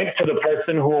went to the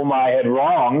person whom I had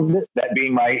wronged, that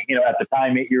being my, at the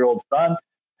time, 8-year-old son,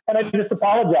 and I just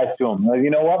apologized to him. Like, you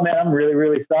know what, man, I'm really,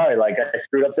 really sorry. Like, I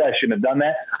screwed up that. I shouldn't have done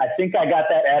that. I think I got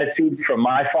that attitude from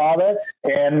my father,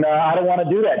 and I don't want to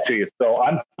do that to you. So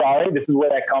I'm sorry. This is where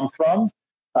that comes from.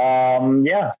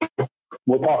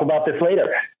 We'll talk about this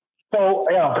later. So,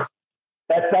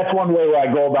 that's one way where I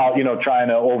go about, trying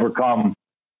to overcome,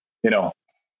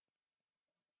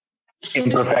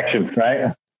 imperfections,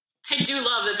 right? I do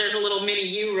love that there's a little mini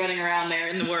you running around there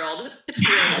in the world. It's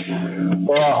great.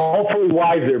 Well, hopefully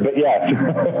wiser, but yes.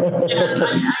 Yes,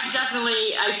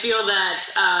 I feel that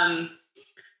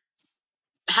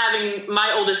having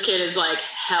my oldest kid is like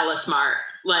hella smart.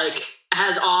 Like,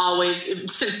 has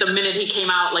always, since the minute he came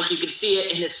out, like you could see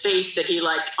it in his face that he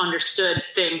like understood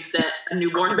things that a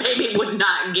newborn baby would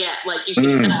not get. Like you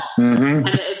can tell. Mm-hmm.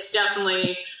 And it's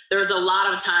definitely, there's a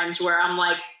lot of times where I'm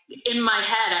like, in my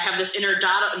head, I have this inner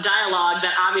dialogue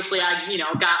that obviously I,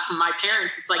 got from my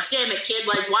parents. It's like, damn it, kid,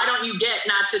 like, why don't you get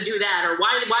not to do that? Or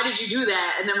why did you do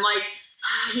that? And I'm like,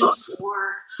 he's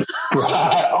 4.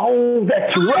 Oh,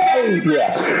 that's right.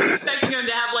 Yeah. Expecting him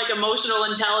to have like emotional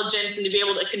intelligence and to be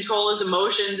able to control his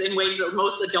emotions in ways that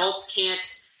most adults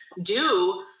can't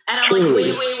do. And I'm like,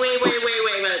 wait.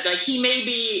 Like he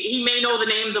may know the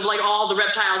names of like all the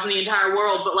reptiles in the entire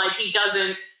world, but like he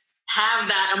doesn't have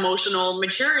that emotional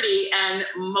maturity, and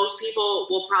most people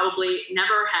will probably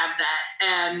never have that.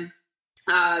 And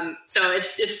so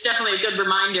it's definitely a good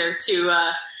reminder to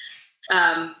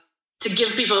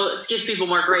give people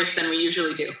more grace than we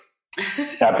usually do.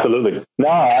 Absolutely. No,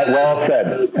 well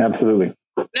said. Absolutely.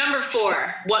 Number 4,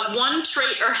 what one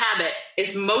trait or habit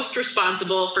is most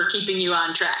responsible for keeping you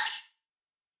on track?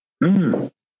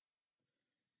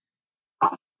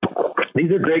 These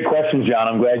are great questions, John.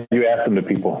 I'm glad you asked them to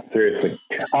people. Seriously.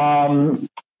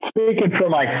 Speaking for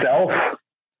myself,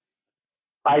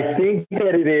 I think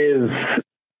that it is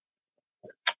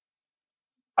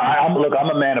I'm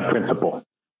a man of principle.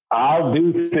 I'll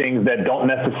do things that don't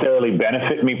necessarily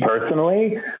benefit me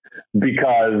personally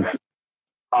because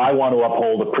I want to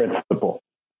uphold a principle.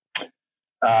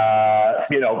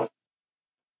 You know,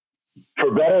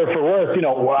 for better or for worse, you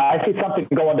know, when I see something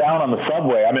going down on the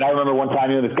subway. I mean, I remember one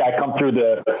time, you know, this guy come through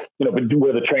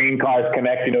where the train cars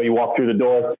connect, you know, you walk through the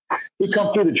doors. He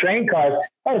come through the train cars,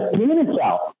 had his penis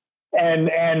out.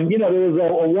 And, you know, there was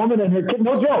a woman and her kid,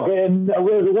 no joke. And there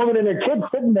was a woman and her kid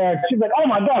sitting there. She's like, oh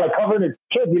my God, I covered her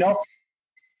kid, you know.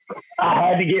 I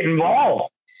had to get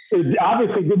involved. It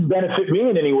obviously didn't benefit me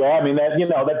in any way. I mean, that, you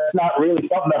know, that's not really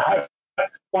something that I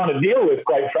want to deal with,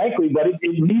 quite frankly, but it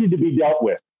needed to be dealt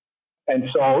with. And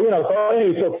so, you know,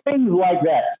 so things like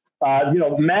that, you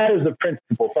know, matters of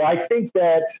principle. So I think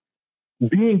that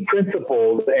being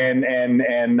principled and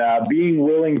being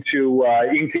willing to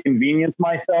inconvenience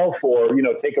myself or, you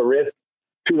know, take a risk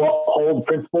to uphold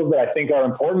principles that I think are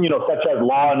important, you know, such as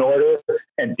law and order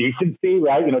and decency,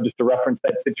 right? You know, just to reference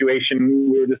that situation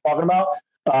we were just talking about.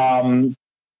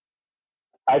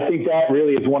 I think that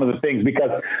really is one of the things,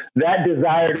 because that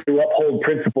desire to uphold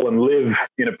principle and live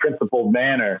in a principled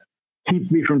manner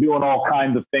keeps me from doing all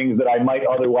kinds of things that I might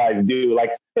otherwise do.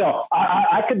 Like, you know,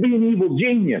 I could be an evil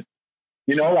genius.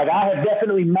 You know, like I have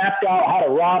definitely mapped out how to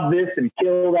rob this and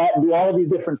kill that and do all of these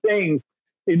different things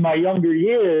in my younger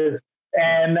years.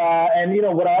 And you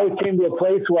know, but I always came to a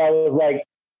place where I was like,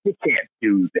 you can't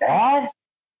do that.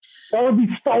 That would be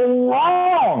so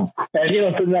wrong. And, you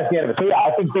know, so that's the end of it. So, yeah,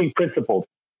 I think being principled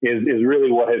is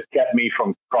really what has kept me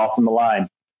from crossing the line.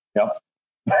 Yep.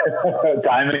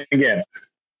 Time and again.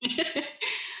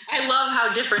 I love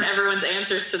how different everyone's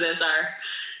answers to this are.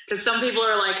 Because some people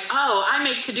are like, oh, I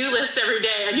make to-do lists every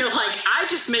day. And you're like, I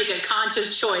just make a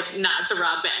conscious choice not to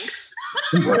rob banks.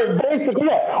 Basically,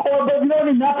 yeah. But you know what I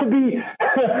mean? Not to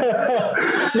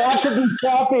be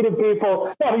choppy to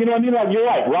people. No, you know what I mean? Like, you're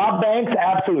right. Rob banks,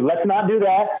 absolutely. Let's not do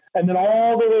that. And then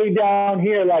all the way down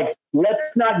here, like, let's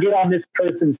not get on this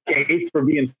person's case for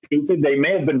being stupid. They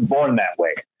may have been born that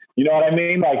way. You know what I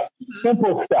mean? Like,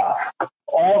 simple stuff.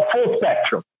 All full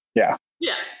spectrum. Yeah.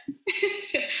 Yeah.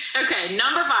 Okay,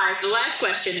 number 5, the last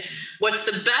question. What's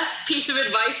the best piece of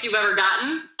advice you've ever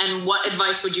gotten, and what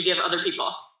advice would you give other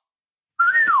people?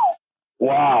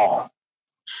 Wow.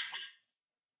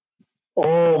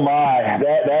 Oh my,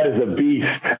 that is a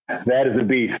beast. That is a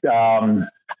beast.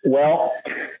 Well,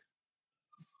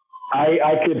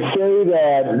 I could say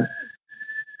that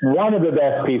one of the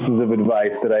best pieces of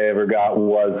advice that I ever got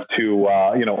was to,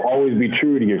 you know, always be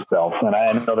true to yourself. And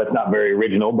I know that's not very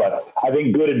original, but I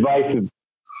think good advice is,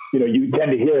 you know, you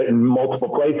tend to hear it in multiple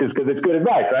places because it's good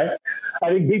advice, right? I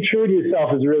think be true to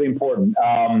yourself is really important.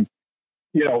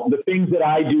 You know, the things that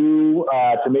I do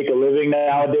to make a living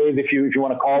nowadays, if you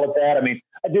want to call it that, I mean,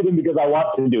 I do them because I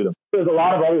want to do them. There's a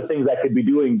lot of other things I could be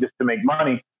doing just to make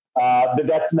money, but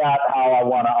that's not how I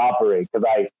want to operate, because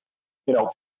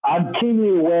I'm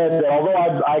keenly aware that although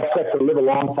I expect to live a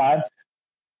long time,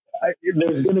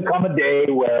 there's going to come a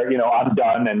day where, you know, I'm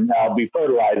done and I'll be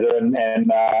fertilizer. And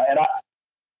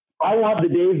I want the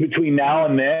days between now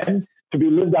and then to be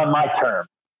lived on my terms.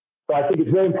 So I think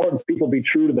it's very important people be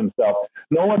true to themselves.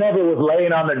 No one ever was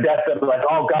laying on their deathbed like,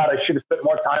 oh God, I should have spent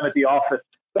more time at the office.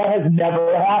 That has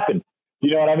never happened.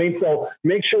 You know what I mean? So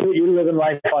make sure that you're living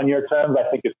life on your terms, I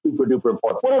think, is super duper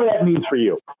important, whatever that means for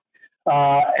you.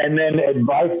 And then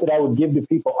advice that I would give to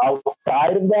people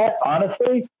outside of that,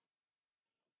 honestly,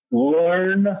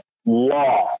 learn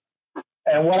law.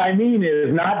 And what I mean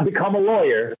is not become a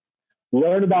lawyer,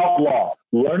 learn about law,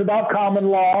 learn about common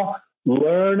law,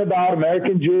 learn about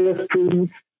American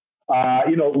jurisprudence,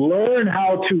 learn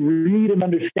how to read and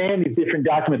understand these different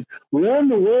documents, learn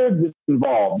the words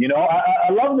involved. You know, I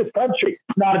love this country.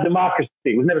 It's not a democracy.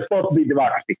 It was never supposed to be a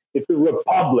democracy. It's a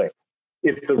republic.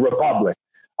 It's a republic.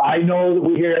 I know that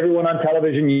we hear everyone on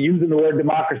television using the word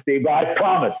democracy, but I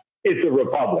promise it's a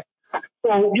republic.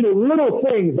 So, you know, little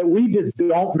things that we just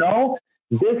don't know.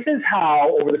 This is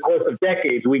how, over the course of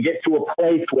decades, we get to a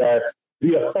place where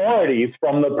the authorities,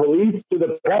 from the police to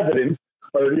the president,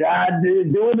 are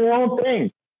doing their own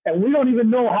thing. And we don't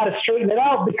even know how to straighten it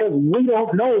out because we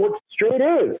don't know what straight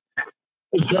is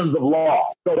in terms of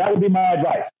law. So that would be my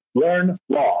advice. Learn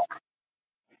law.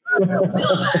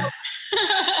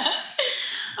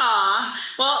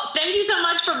 Well, thank you so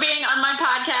much for being on my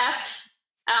podcast.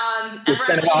 It's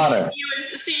been an honor.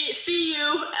 See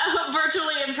you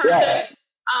virtually in person. Yeah.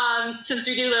 Since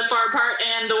we do live far apart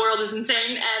and the world is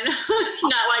insane, and it's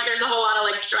not like there's a whole lot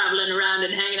of like traveling around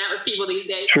and hanging out with people these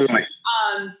days. Truly.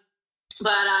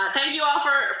 But thank you all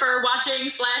for watching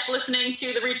 / listening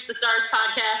to the Reach the Stars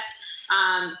podcast.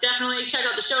 Definitely check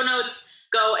out the show notes.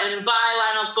 go and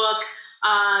buy Lionel's book.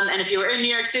 And if you are in New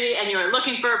York City and you are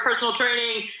looking for personal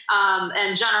training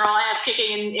and general ass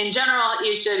kicking in general,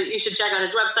 you should check out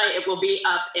his website. It will be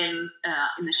up in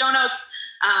the show notes.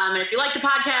 And if you like the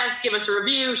podcast, give us a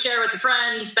review, share with a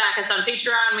friend, back us on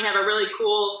Patreon. We have a really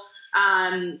cool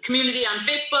community on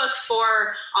Facebook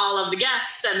for all of the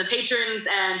guests and the patrons,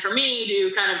 and for me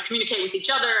to kind of communicate with each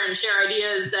other and share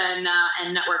ideas and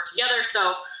network together.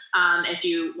 So if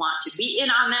you want to be in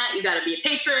on that, you got to be a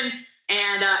patron.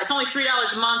 And it's only $3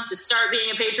 a month to start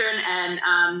being a patron. And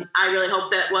I really hope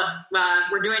that what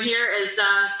we're doing here is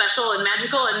special and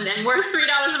magical and worth $3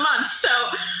 a month. So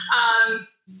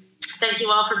thank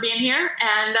you all for being here,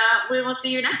 and we will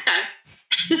see you next time.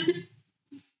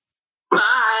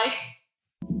 Bye.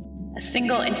 A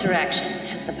single interaction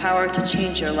has the power to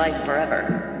change your life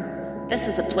forever. This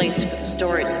is a place for the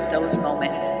stories of those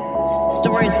moments.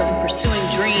 Stories of pursuing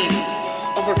dreams,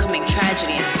 overcoming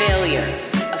tragedy and failure,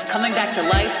 of coming back to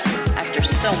life after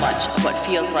so much of what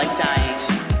feels like dying,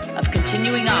 of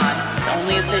continuing on with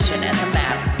only a vision as a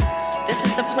map. This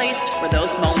is the place where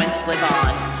those moments live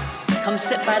on. Come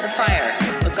sit by the fire,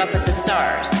 look up at the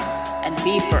stars, and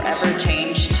be forever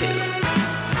changed too.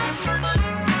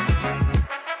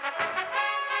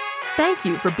 Thank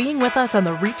you for being with us on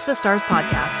the Reach the Stars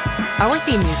podcast. Our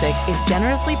theme music is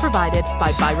generously provided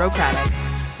by Byrocratic.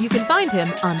 You can find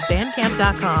him on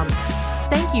bandcamp.com.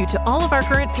 Thank you to all of our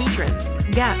current patrons,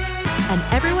 guests, and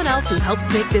everyone else who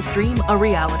helps make this dream a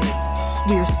reality.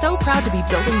 We are so proud to be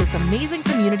building this amazing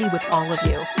community with all of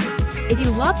you. If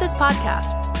you love this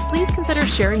podcast, please consider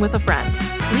sharing with a friend,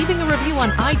 leaving a review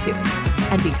on iTunes,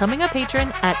 and becoming a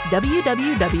patron at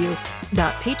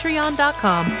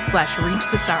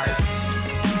www.patreon.com/reachthestars.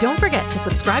 Don't forget to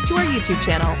subscribe to our YouTube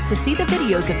channel to see the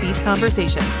videos of these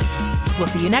conversations. We'll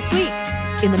see you next week.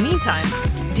 In the meantime,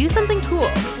 do something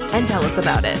cool and tell us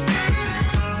about it.